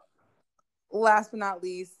time. So. Last but not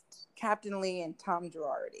least, Captain Lee and Tom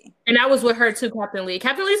Girardi. And I was with her too, Captain Lee.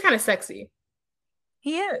 Captain Lee's kind of sexy.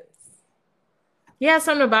 He is. Yeah,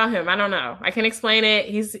 something about him. I don't know. I can explain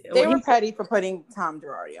it. They were petty for putting Tom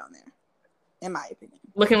Girardi on there, in my opinion.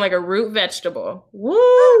 Looking like a root vegetable.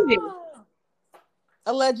 Woo!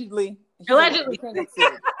 Allegedly. Allegedly. Don't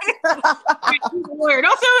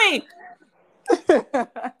sue me.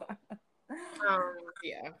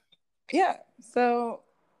 Yeah. Yeah. So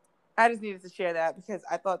I just needed to share that because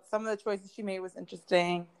I thought some of the choices she made was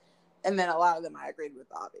interesting. And then a lot of them I agreed with,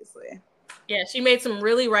 obviously. Yeah, she made some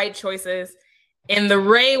really right choices. And the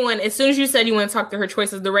Ray one, as soon as you said you want to talk to her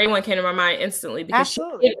choices, the Ray one came to my mind instantly because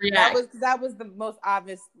absolutely. She did react. That was the most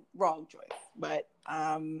obvious wrong choice. But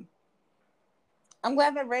I'm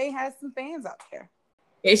glad that Ray has some fans out there.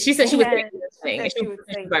 Yeah, she said she would say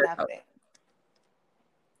nothing.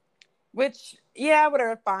 Which, yeah,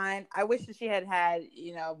 whatever, fine. I wish that she had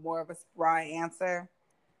more of a spry answer.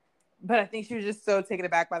 But I think she was just so taken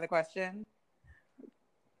aback by the question.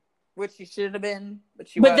 Which she should have been, but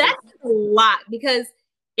that's a lot, because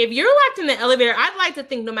if you're locked in the elevator, I'd like to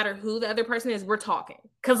think no matter who the other person is, we're talking.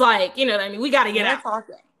 Because, you know what I mean? We got to get out.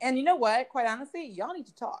 Talking. And you know what? Quite honestly, y'all need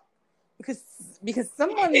to talk. Because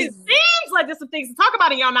someone It seems like there's some things to talk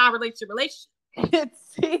about in y'all non-relationship relationship. It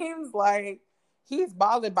seems like he's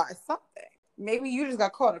bothered by something. Maybe you just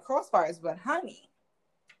got caught in the crossfires, but honey.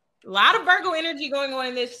 A lot of Virgo energy going on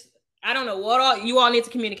in this. I don't know what all you all need to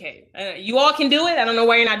communicate. You all can do it. I don't know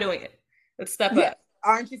why you're not doing it. Let's step up.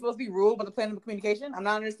 Aren't you supposed to be ruled by the plan of communication? I'm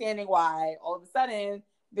not understanding why all of a sudden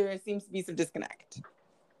there seems to be some disconnect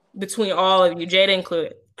between all of you, Jada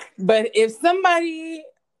included. But if somebody,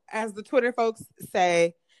 as the Twitter folks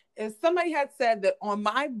say, if somebody had said that on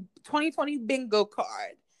my 2020 bingo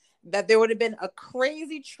card that there would have been a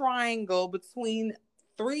crazy triangle between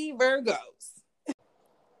 3 Virgos,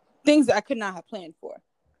 things that I could not have planned for.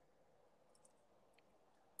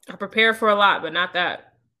 I prepare for a lot, but not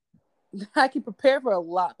that. I can prepare for a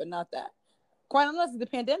lot, but not that. Quite honestly, the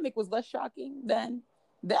pandemic was less shocking than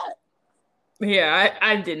that. Yeah,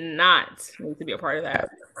 I did not need to be a part of that.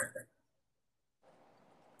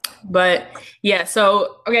 But yeah,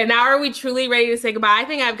 so okay, now are we truly ready to say goodbye? I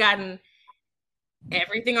think I've gotten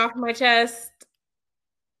everything off my chest.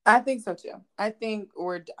 I think so too. I think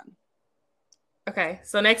we're done. Okay,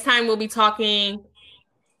 so next time we'll be talking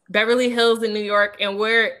Beverly Hills in New York, and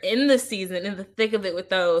we're in the season, in the thick of it with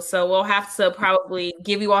those. So we'll have to probably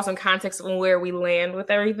give you all some context on where we land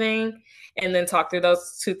with everything and then talk through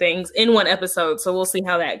those 2 things in one episode. So we'll see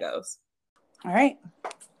how that goes. All right.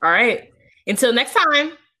 All right. Until next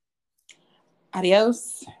time.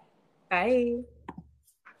 Adios. Bye.